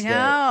because it's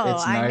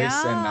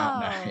nice and not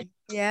nice.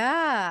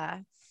 Yeah.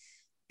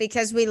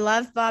 Because we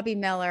love Bobby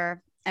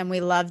Miller and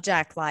we love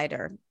Jack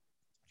Leiter.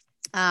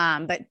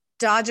 But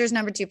Dodgers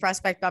number 2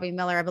 prospect, Bobby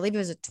Miller, I believe it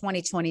was a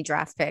 2020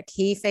 draft pick.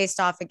 He faced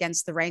off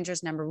against the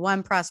Rangers number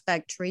 1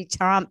 prospect, Tree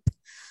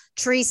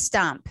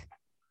Stump,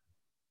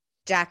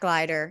 Jack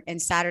Leiter, in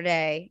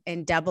Saturday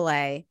in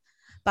AA.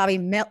 Bobby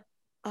Miller.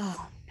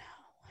 Oh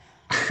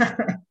no.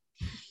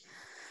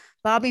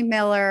 Bobby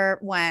Miller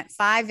went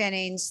 5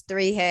 innings,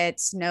 3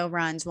 hits, no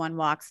runs, 1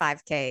 walk,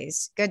 5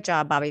 Ks. Good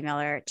job, Bobby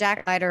Miller.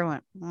 Jack Leiter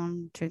went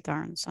 1, 2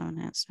 thirds, 7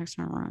 hits, 6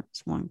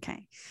 runs, 1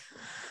 K.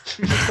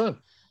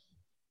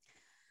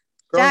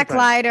 Jack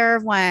Leiter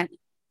went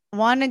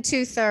 1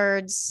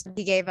 2/3.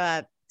 He gave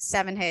up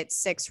 7 hits,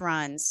 6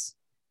 runs,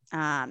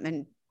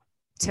 and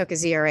took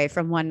his ERA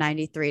from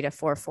 193 to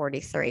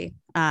 443.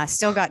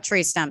 Still got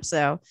tree stumps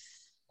though.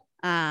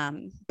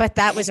 But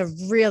that was a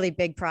really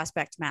big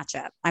prospect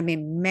matchup. I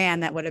mean, man,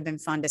 that would have been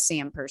fun to see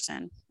in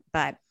person.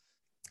 But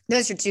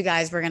those are 2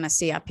 guys we're going to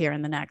see up here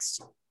in the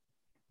next.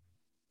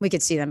 We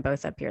could see them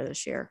both up here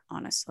this year,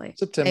 honestly.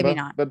 September, maybe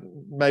not. But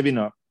maybe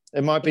not.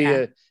 It might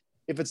be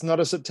if it's not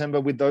a September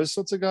with those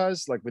sorts of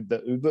guys, like with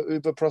the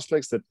uber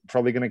prospects that are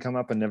probably going to come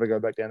up and never go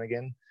back down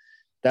again.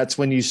 That's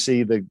when you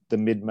see the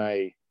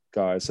mid-May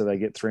guys. So they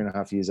get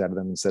 3.5 years out of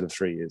them instead of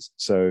 3 years.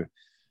 So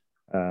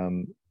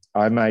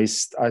I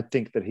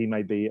think that he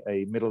may be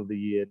a middle of the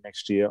year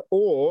next year,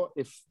 or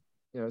if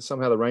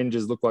somehow the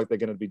Rangers look like they're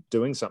going to be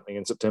doing something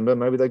in September,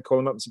 maybe they call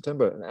him up in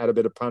September and add a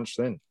bit of punch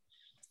then.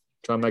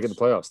 Try and make it the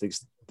playoffs.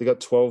 They got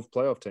 12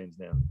 playoff teams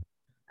now.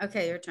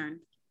 Okay, your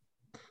turn.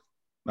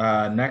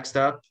 Next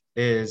up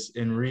is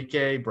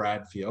Enrique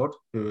Bradfield,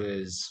 who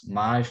is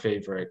my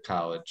favorite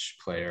college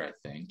player,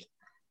 I think.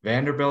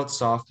 Vanderbilt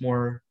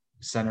sophomore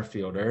center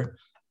fielder.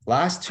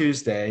 Last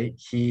Tuesday,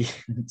 he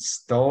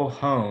stole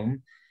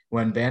home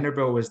when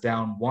Vanderbilt was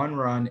down 1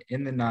 run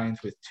in the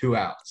 9th with 2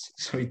 outs.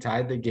 So he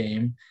tied the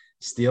game,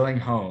 stealing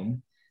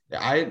home.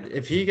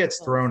 If he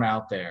gets thrown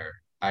out there,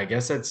 I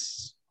guess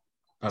it's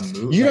a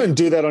move. You don't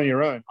do that on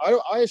your own.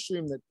 I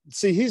assume that,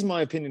 here's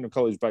my opinion of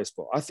college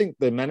baseball. I think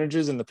the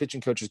managers and the pitching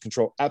coaches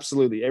control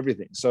absolutely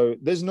everything. So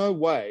there's no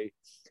way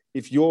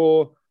if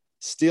you're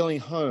stealing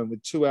home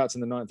with 2 outs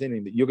in the 9th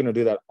inning that you're going to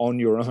do that on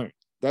your own.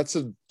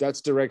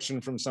 That's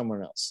direction from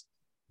somewhere else.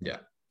 Yeah.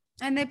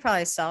 And they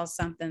probably saw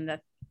something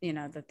that,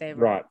 that they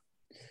were. Right.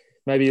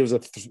 Maybe it was a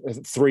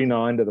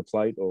 3-9 to the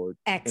plate or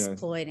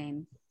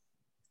exploiting.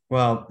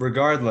 Well,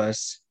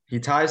 regardless, he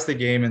ties the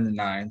game in the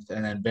 9th,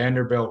 and then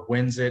Vanderbilt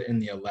wins it in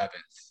the 11th.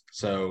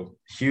 So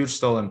huge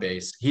stolen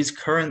base. He's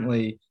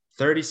currently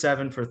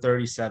 37 for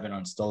 37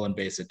 on stolen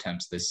base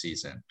attempts this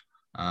season.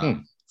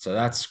 So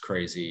that's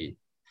crazy.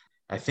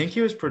 I think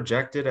he was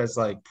projected as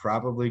like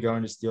probably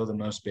going to steal the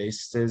most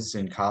bases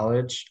in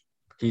college.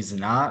 He's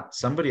not.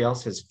 Somebody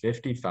else has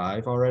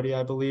 55 already,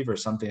 I believe, or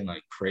something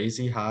like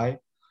crazy high.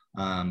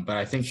 But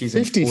I think he's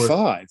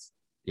 55.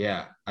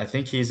 Yeah, I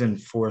think he's in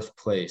 4th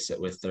place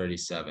with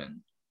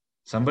 37.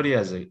 Somebody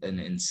has an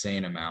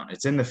insane amount.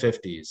 It's in the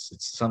 50s.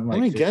 It's something like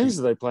how many 50. games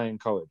do they play in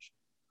college?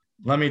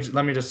 Let me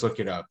just look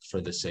it up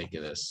for the sake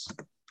of this.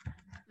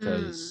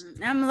 Because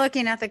I'm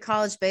looking at the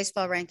college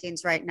baseball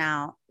rankings right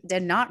now.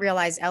 Did not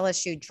realize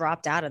LSU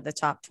dropped out of the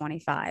top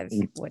 25,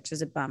 which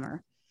is a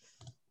bummer.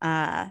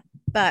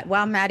 But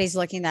while Maddie's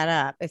looking that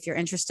up, if you're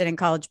interested in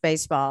college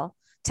baseball,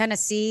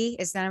 Tennessee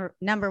is the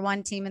number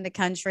 1 team in the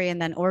country,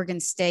 and then Oregon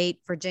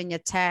State, Virginia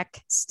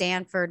Tech,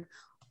 Stanford.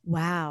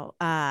 Wow.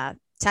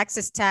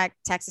 Texas Tech,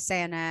 Texas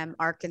A&M,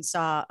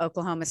 Arkansas,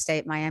 Oklahoma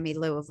State, Miami,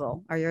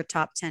 Louisville are your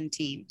top 10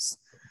 teams.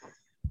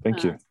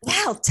 Thank you.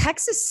 Wow.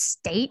 Texas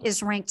State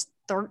is ranked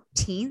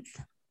 13th.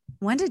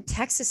 When did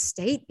Texas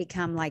State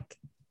become like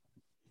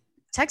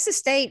 – Texas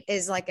State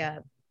is like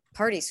a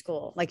party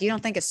school. Like you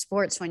don't think of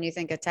sports when you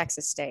think of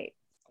Texas State.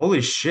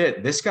 Holy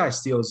shit. This guy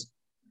steals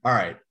 – all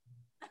right.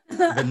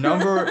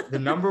 The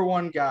number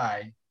 1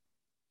 guy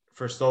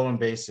for stolen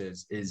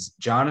bases is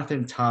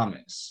Jonathan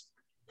Thomas,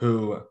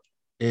 who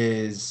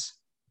is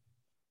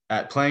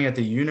playing at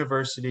the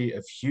University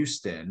of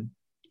Houston,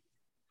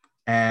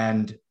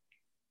 and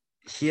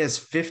he has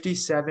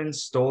 57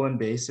 stolen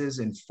bases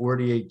in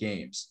 48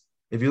 games.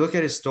 If you look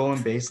at his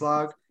stolen base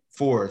log,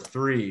 4,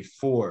 3,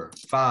 4,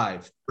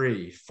 5,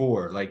 3,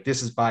 4. Like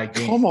this is by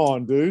game. Come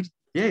on, dude.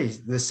 Yeah,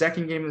 he's the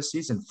 2nd game of the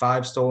season,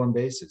 5 stolen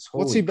bases.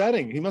 What's he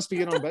batting? He must be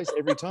getting on base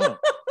every time.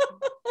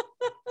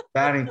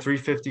 Batting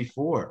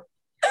 354.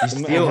 He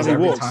steals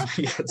every time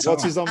he gets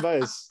What's his on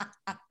base?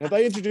 Have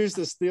they introduced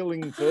the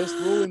stealing first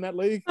rule in that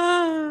league?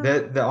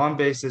 The on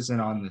base isn't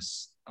on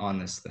this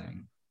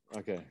thing.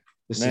 Okay.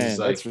 This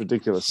that's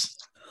ridiculous.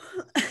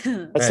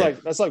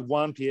 That's like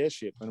Juan Pierre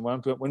shit. When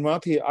Juan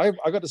Pierre,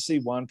 I got to see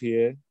Juan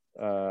Pierre.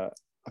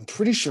 I'm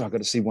pretty sure I got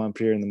to see Juan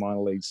Pierre in the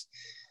minor leagues,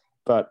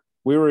 but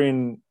we were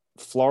in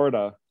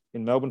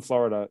Melbourne,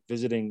 Florida,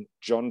 visiting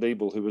John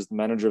Diebel, who was the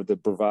manager of the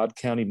Brevard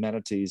County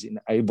Manatees in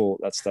Able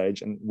at that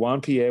stage, and Juan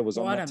Pierre was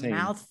on that team. What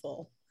a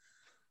mouthful!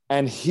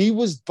 And he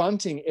was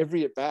bunting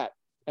every at bat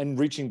and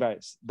reaching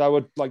base. They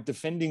were like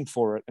defending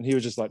for it, and he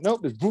was just like,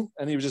 nope,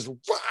 and he was just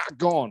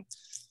gone.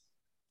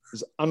 It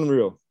was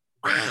unreal.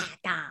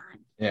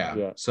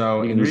 Yeah.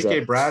 So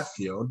Enrique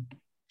Bradfield,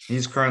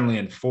 he's currently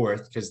in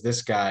 4th because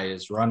this guy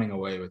is running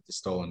away with the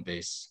stolen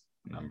base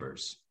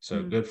numbers.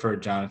 So good for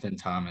Jonathan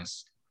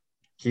Thomas.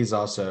 He's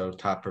also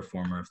top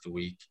performer of the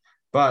week.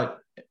 But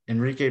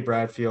Enrique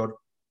Bradfield,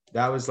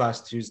 that was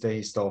last Tuesday.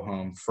 He stole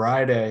home.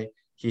 Friday,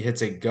 he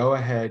hits a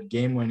go-ahead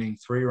game-winning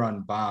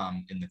 3-run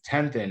bomb in the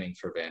 10th inning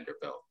for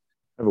Vanderbilt.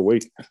 Have a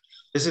week.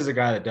 This is a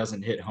guy that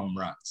doesn't hit home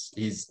runs.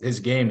 His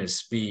game is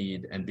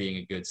speed and being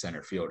a good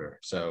center fielder.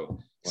 So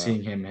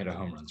seeing him hit a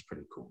home run is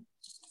pretty cool.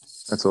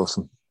 That's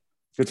awesome.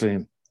 Good for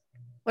him.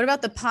 What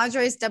about the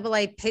Padres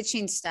AA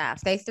pitching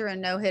staff? They threw a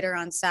no-hitter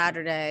on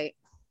Saturday.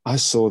 I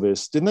saw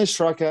this. Didn't they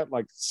strike out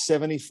like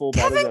 74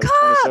 batters out of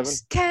 27?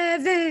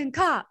 Kevin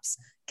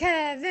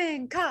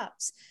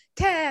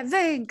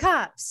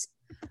Kopps.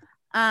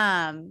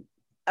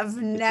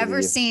 I've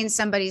never seen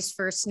somebody's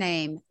first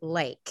name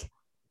Lake,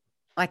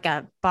 like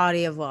a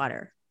body of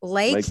water.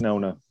 Lake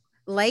Nona.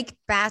 Lake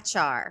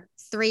Bachar,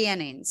 3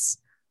 innings.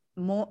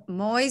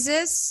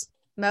 Moises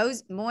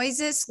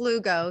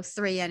Lugo,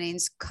 3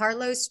 innings.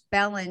 Carlos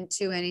Bellin,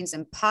 2 innings.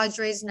 And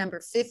Padres number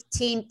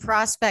 15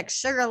 prospect,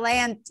 Sugar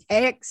Land,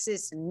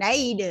 Texas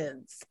native,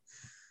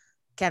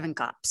 Kevin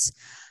Kopps,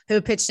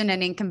 who pitched an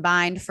inning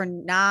combined for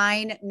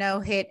 9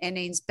 no-hit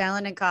innings.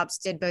 Bellin and Kopps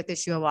did both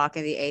issue a walk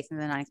in the 8th and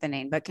the 9th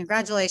inning. But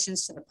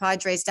congratulations to the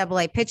Padres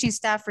AA pitching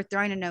staff for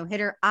throwing a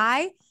no-hitter.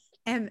 I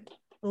am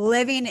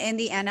living in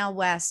the NL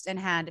West and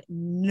had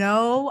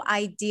no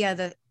idea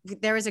that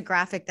there was a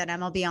graphic that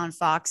MLB on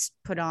Fox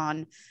put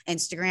on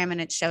Instagram, and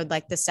it showed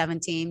like the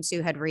 7 teams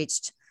who had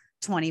reached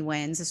 20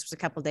 wins. This was a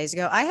couple of days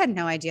ago. I had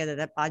no idea that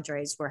the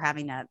Padres were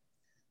having that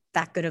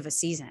good of a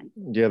season.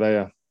 Yeah, they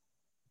are.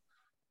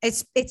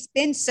 It's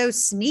been so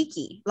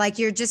sneaky. Like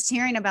you're just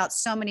hearing about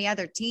so many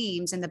other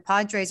teams, and the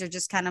Padres are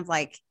just kind of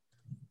like.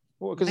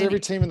 Well, because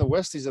every team in the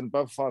West is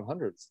above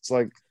 500. It's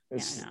like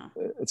insane.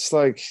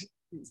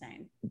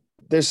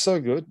 They're so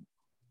good.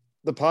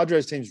 The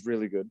Padres team's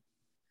really good.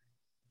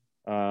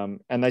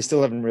 And they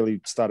still haven't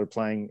really started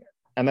playing,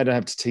 and they don't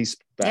have Tatis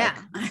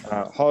back.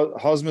 Yeah.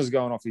 Hosmer's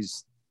going off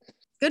his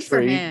good for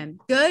him.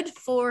 Good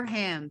for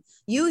him.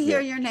 You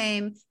hear your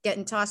name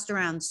getting tossed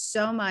around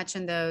so much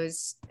in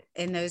those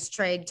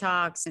trade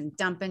talks and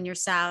dumping your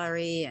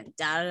salary and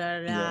da da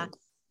da da.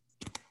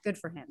 Good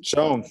for him.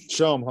 Show him,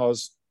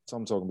 Hos. That's what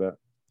I'm talking about.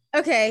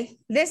 Okay,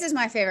 this is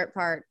my favorite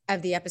part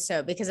of the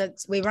episode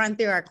because we run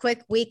through our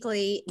quick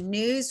weekly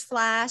news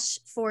flash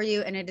for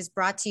you, and it is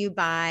brought to you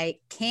by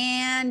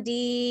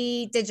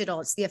Candy Digital.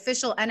 It's the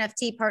official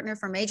NFT partner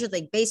for Major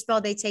League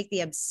Baseball. They take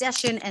the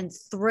obsession and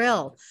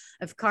thrill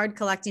of card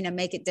collecting and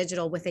make it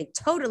digital with a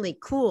totally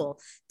cool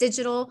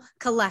digital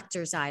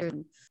collector's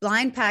item.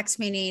 Blind packs,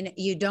 meaning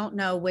you don't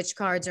know which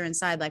cards are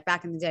inside, like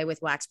back in the day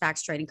with wax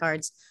packs, trading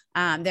cards.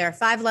 There are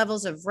 5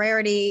 levels of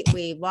rarity.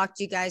 We walked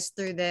you guys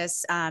through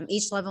this.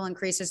 Each level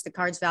increases the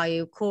card's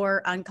value: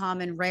 core,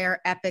 uncommon, rare,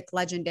 epic,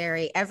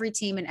 legendary. Every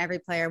team and every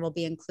player will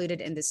be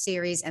included in the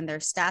series, and their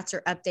stats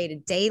are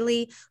updated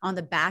daily on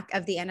the back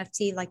of the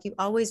NFT, like you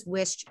always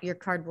wished your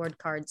cardboard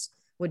cards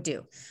would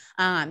do.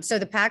 So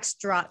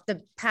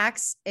the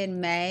packs in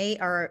May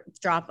are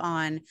drop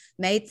on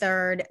May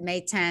 3rd,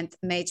 May 10th,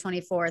 May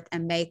 24th,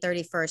 and May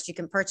 31st. You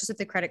can purchase with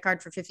a credit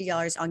card for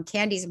 $50 on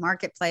Candy's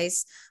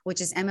marketplace,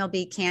 which is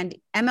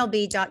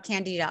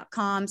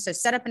MLB.candy.com. So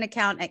set up an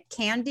account at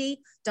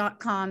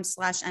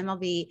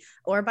candy.com/MLB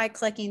or by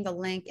clicking the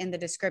link in the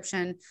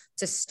description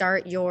to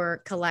start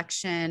your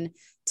collection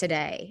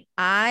today.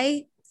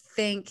 I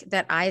think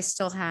that I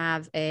still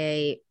have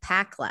a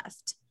pack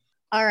left.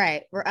 All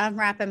right, we're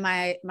unwrapping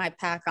my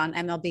pack on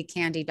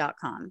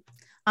MLBcandy.com.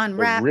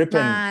 Unwrap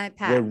my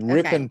pack. We're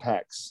ripping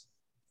packs.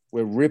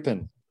 We're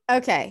ripping.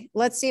 Okay,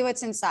 let's see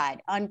what's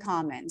inside.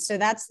 Uncommon. So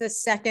that's the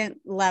second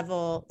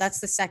level. That's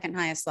the second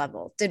highest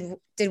level. Did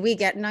we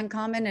get an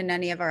uncommon in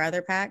any of our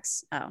other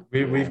packs? Oh,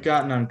 we've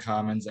gotten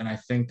uncommons, and I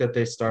think that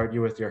they start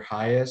you with your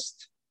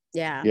highest.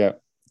 Yeah. Yeah.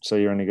 So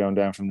you're only going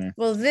down from there.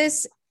 Well,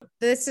 this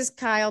is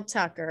Kyle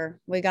Tucker.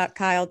 We got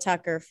Kyle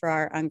Tucker for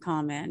our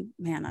uncommon.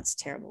 Man, that's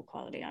terrible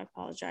quality. I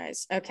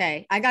apologize.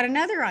 Okay, I got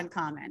another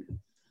uncommon.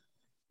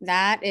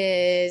 That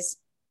is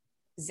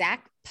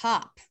Zach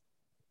Pop.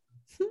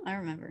 I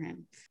remember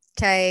him.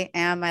 Okay,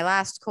 and my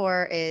last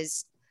core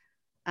is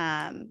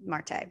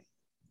Marte.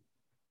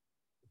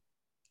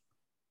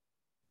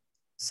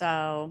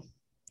 So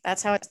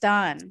that's how it's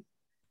done.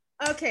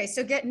 Okay,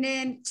 so getting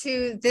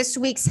into this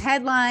week's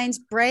headlines,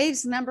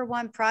 Braves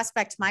 #1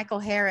 prospect Michael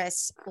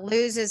Harris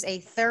loses a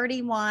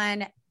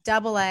 31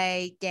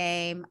 AA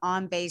game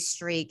on base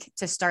streak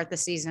to start the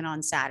season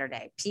on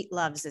Saturday. Pete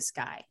loves this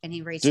guy, and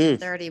he reached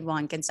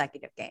 31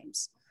 consecutive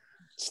games.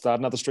 Start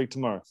another streak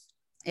tomorrow.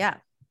 Yeah.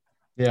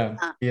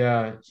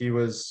 Yeah. He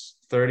was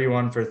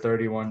 31 for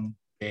 31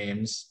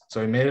 games,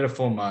 so he made it a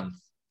full month,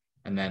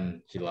 and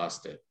then he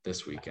lost it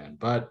this weekend.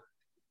 But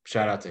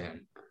shout out to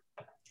him.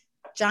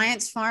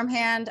 Giants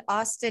farmhand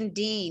Austin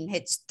Dean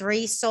hits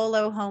 3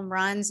 solo home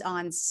runs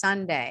on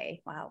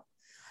Sunday. Wow.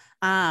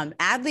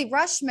 Adley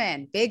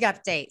Rushman, big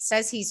update,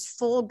 says he's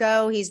full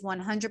go. He's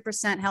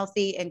 100%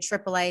 healthy in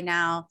AAA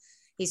now.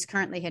 He's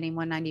currently hitting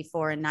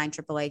 194 in 9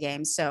 AAA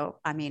games.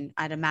 So, I mean,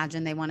 I'd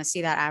imagine they want to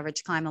see that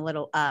average climb a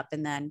little up.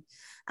 And then,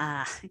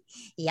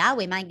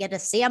 we might get to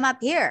see him up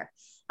here.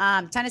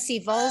 Tennessee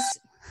Vols,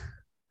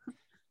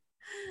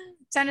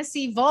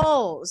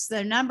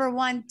 the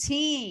 #1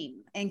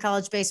 team in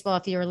college baseball.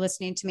 If you were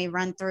listening to me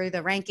run through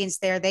the rankings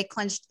there, they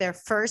clinched their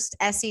first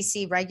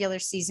SEC regular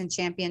season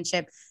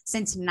championship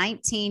since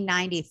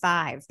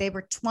 1995. They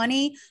were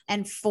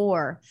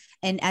 20-4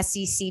 in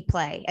SEC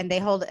play, and they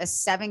hold a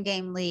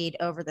 7-game lead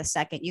over the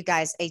second. You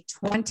guys, a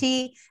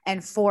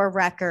 20-4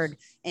 record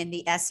in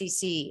the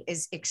SEC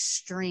is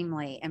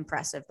extremely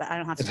impressive, but I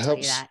don't have to tell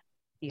you that.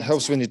 It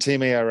helps when your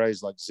team ERA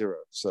is like 0.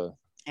 So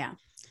yeah.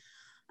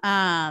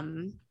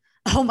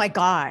 Oh my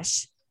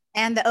gosh.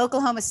 And the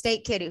Oklahoma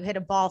State kid who hit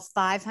a ball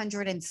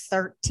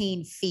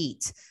 513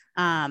 feet,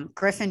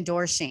 Griffin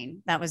Dorsey,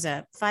 that was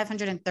a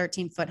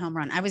 513-foot home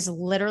run. I was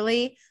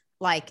literally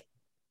like,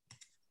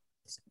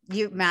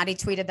 Maddie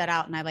tweeted that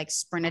out, and I like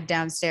sprinted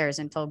downstairs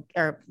and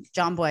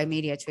John Boy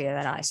Media tweeted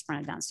that out. I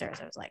sprinted downstairs.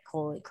 I was like,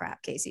 holy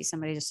crap, Casey,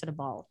 somebody just hit a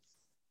ball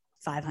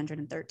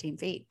 513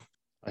 feet.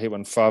 I hit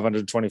one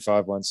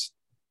 525 once.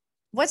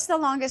 What's the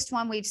longest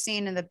one we've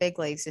seen in the big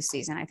leagues this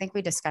season? I think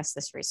we discussed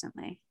this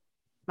recently.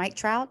 Mike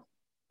Trout?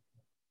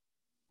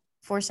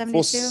 472?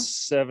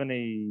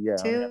 470, yeah.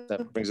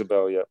 That rings a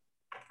bell, yeah.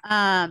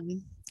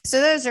 So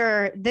those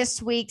are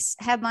this week's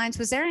headlines.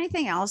 Was there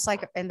anything else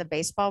like in the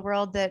baseball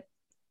world that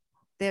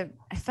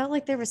I felt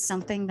like there was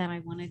something that I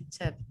wanted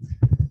to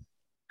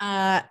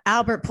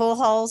Albert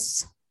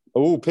Pujols.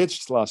 Oh,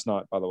 pitched last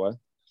night, by the way.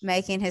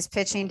 Making his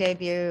pitching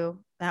debut.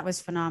 That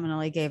was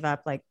phenomenal. He gave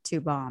up like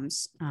 2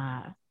 bombs.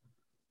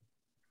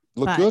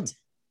 Looked good.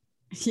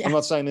 Yeah. I'm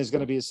not saying there's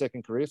going to be a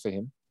second career for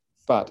him,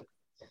 but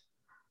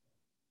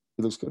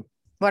he looks good.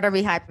 What are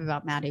we hype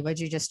about, Maddie? What'd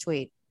you just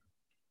tweet?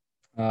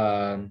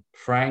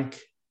 Frank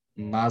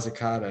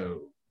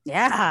Mazzucato.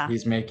 Yeah.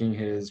 He's making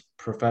his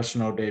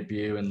professional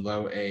debut in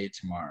low A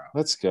tomorrow.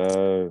 Let's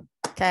go.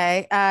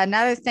 Okay.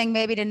 Another thing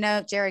maybe to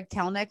note, Jared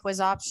Kelnick was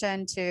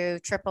optioned to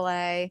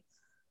AAA.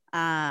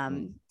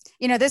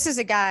 This is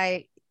a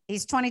guy,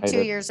 he's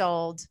 22 years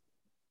old.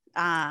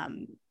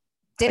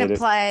 Didn't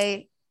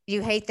play.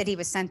 You hate that he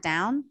was sent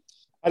down?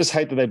 I just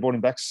hate that they brought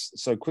him back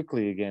so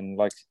quickly again.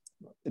 Like,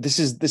 this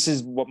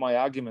is what my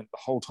argument the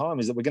whole time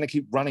is, that we're going to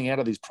keep running out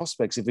of these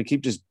prospects if we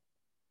keep just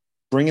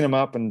bringing them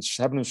up and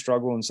having them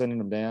struggle and sending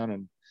them down.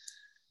 And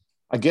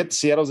I get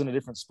Seattle's in a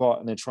different spot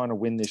and they're trying to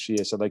win this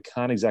year, so they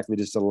can't exactly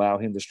just allow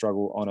him to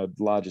struggle on a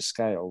larger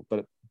scale.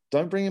 But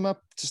don't bring him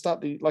up to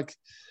start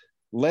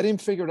let him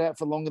figure it out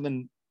for longer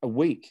than a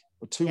week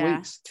or 2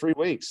 weeks, 3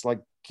 weeks.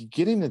 Like,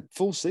 get him the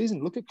full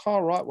season. Look at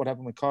Kyle Wright. What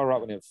happened with Kyle Wright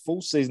when he had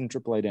full season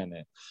AAA down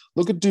there?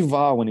 Look at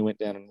Duval when he went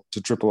down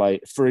to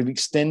AAA for an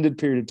extended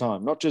period of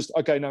time. Not just,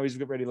 okay, no, he's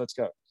ready, let's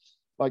go.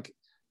 Like,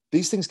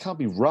 these things can't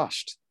be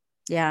rushed.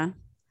 Yeah.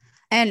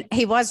 And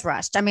he was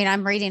rushed. I mean,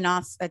 I'm reading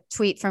off a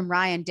tweet from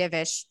Ryan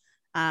Divish,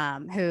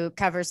 who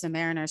covers the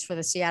Mariners for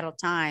the Seattle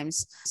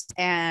Times.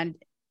 And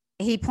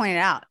he pointed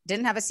out,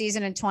 didn't have a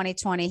season in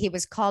 2020. He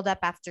was called up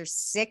after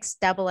 6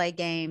 AA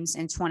games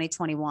in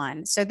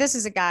 2021. So this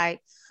is a guy,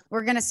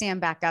 we're going to see him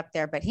back up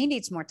there, but he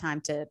needs more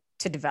time to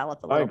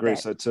develop a little bit. I agree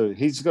so too.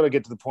 He's got to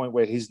get to the point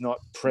where he's not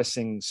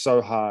pressing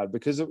so hard,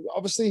 because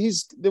obviously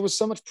there was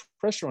so much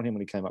pressure on him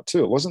when he came up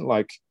too. It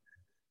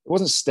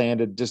wasn't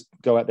standard, just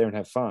go out there and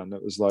have fun.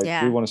 It was like,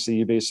 we want to see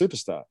you be a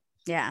superstar.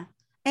 Yeah.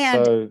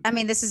 And I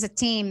mean, this is a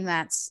team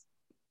that's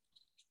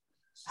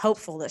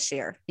hopeful this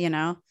year, you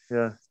know?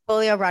 Yeah.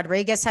 Julio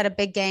Rodriguez had a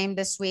big game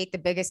this week, the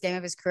biggest game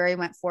of his career. He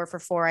went 4 for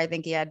 4. I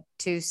think he had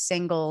 2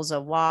 singles, a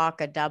walk,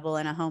 a double,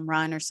 and a home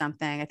run or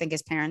something. I think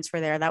his parents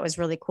were there. That was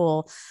really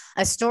cool.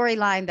 A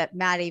storyline that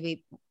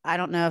Maddie, I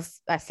don't know if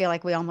I feel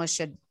like we almost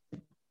should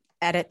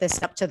edit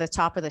this up to the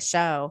top of the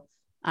show.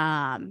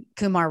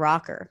 Kumar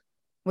Rocker.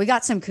 We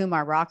got some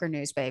Kumar Rocker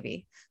news,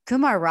 baby.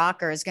 Kumar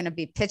Rocker is going to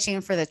be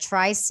pitching for the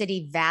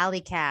Tri-City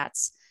Valley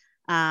Cats.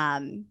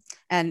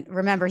 And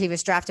remember, he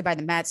was drafted by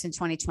the Mets in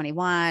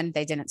 2021.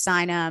 They didn't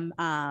sign him.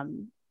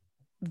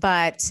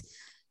 But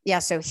yeah,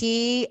 so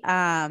he is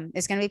going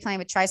to be playing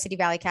with Tri-City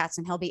Valley Cats,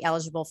 and he'll be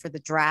eligible for the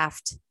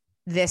draft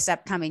this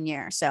upcoming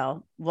year.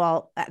 So,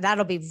 well,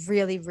 that'll be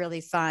really,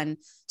 really fun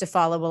to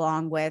follow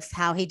along with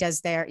how he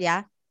does there.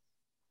 Yeah.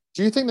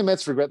 Do you think the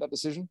Mets regret that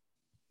decision?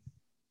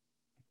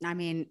 I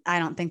mean, I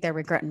don't think they're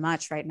regretting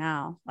much right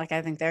now. Like,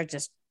 I think they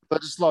just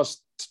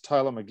lost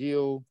Tyler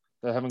McGill.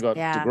 They haven't got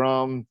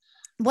DeGrom.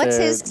 What's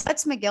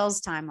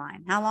McGill's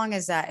timeline? How long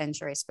is that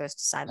injury supposed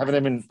to sideline?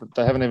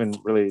 They haven't even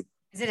really.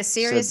 Is it a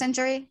serious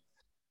injury?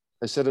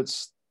 They said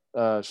it's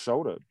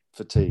shoulder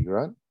fatigue,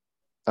 right?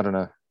 I don't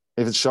know.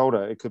 If it's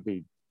shoulder, it could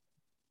be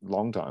a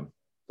long time.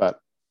 But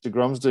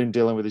DeGrom's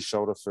dealing with his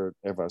shoulder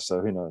forever, so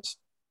who knows?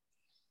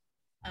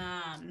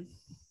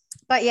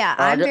 But yeah,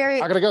 I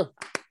gotta go.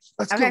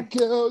 Let's go,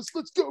 Cavs.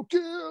 Let's go,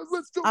 Cavs.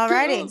 Let's go,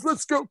 Cavs.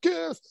 Let's go,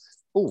 Cavs.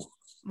 Oh,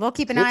 we'll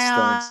keep an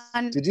eye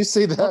on. Did you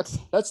see that?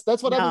 That's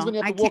what happens when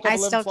you have to walk up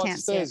 11 flights of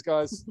stairs,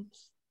 guys.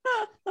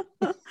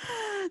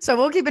 So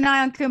we'll keep an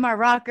eye on Kumar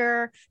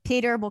Rocker.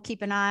 Peter, we'll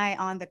keep an eye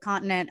on the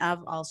continent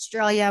of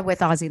Australia with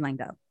Aussie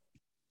Lingo.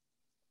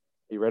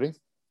 You ready?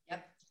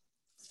 Yep.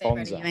 Stay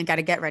ready. You ain't got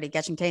to get ready.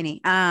 Getch and Caney.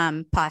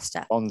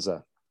 Pasta.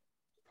 Bonza.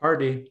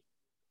 Party.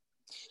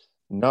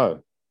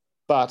 No,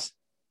 but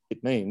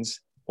it means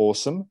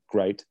awesome,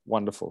 great,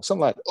 wonderful.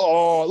 Something like,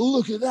 oh,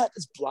 look at that.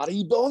 It's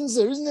bloody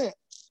Bonza, isn't it?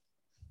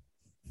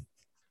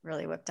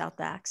 Really whipped out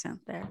the accent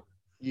there.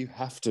 You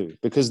have to,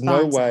 because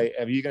no way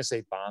are you going to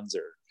say Bonza.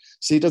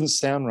 See, it doesn't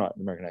sound right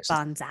in American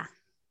accent.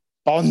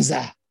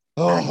 Bonza.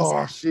 Oh,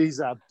 Bonza. She's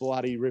a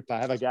bloody ripper.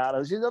 Have a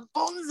go. She's a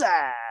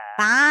Bonza.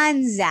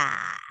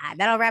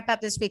 That'll wrap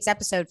up this week's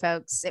episode,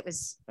 folks. It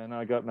was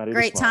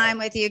great time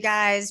with you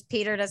guys.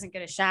 Peter doesn't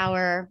get a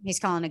shower. He's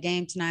calling a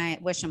game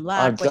tonight. Wish him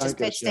luck. Wish his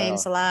pitch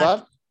teams luck.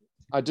 But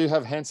I do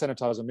have hand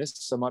sanitizer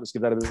mist, so I might just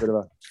give that a bit of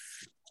a.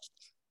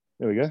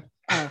 There we go.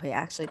 Oh, he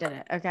actually did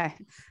it. Okay.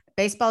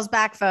 Baseball's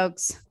back,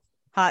 folks.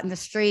 Hot in the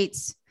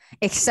streets.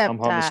 Except I'm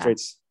hot in the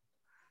streets.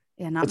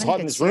 Yeah, not it's many hot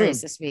good in this room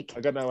this week. I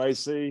got no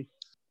AC.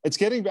 It's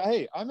getting,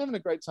 hey, I'm having a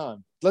great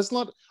time. I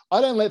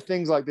don't let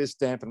things like this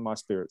dampen my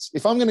spirits.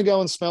 If I'm going to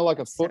go and smell like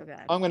a foot,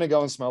 I'm going to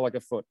go and smell like a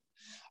foot.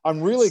 I'm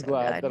really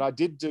glad that I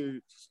did do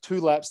 2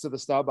 laps to the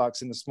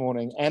Starbucks in this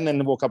morning and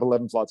then walk up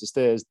 11 flights of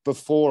stairs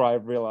before I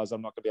realized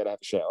I'm not going to be able to have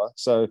a shower.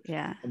 So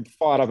yeah, I'm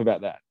fired up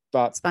about that.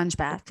 But sponge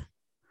bath.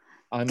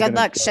 Good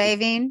luck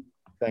shaving.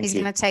 He's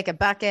going to take a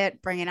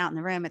bucket, bring it out in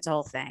the room. It's a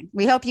whole thing.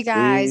 We hope you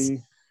guys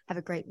have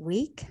a great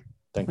week.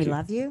 We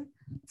love you.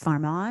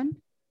 Farm on.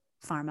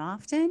 Farm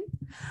often.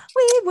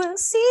 We will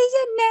see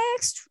you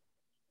next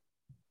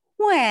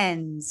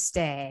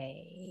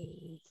Wednesday.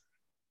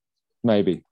 Maybe.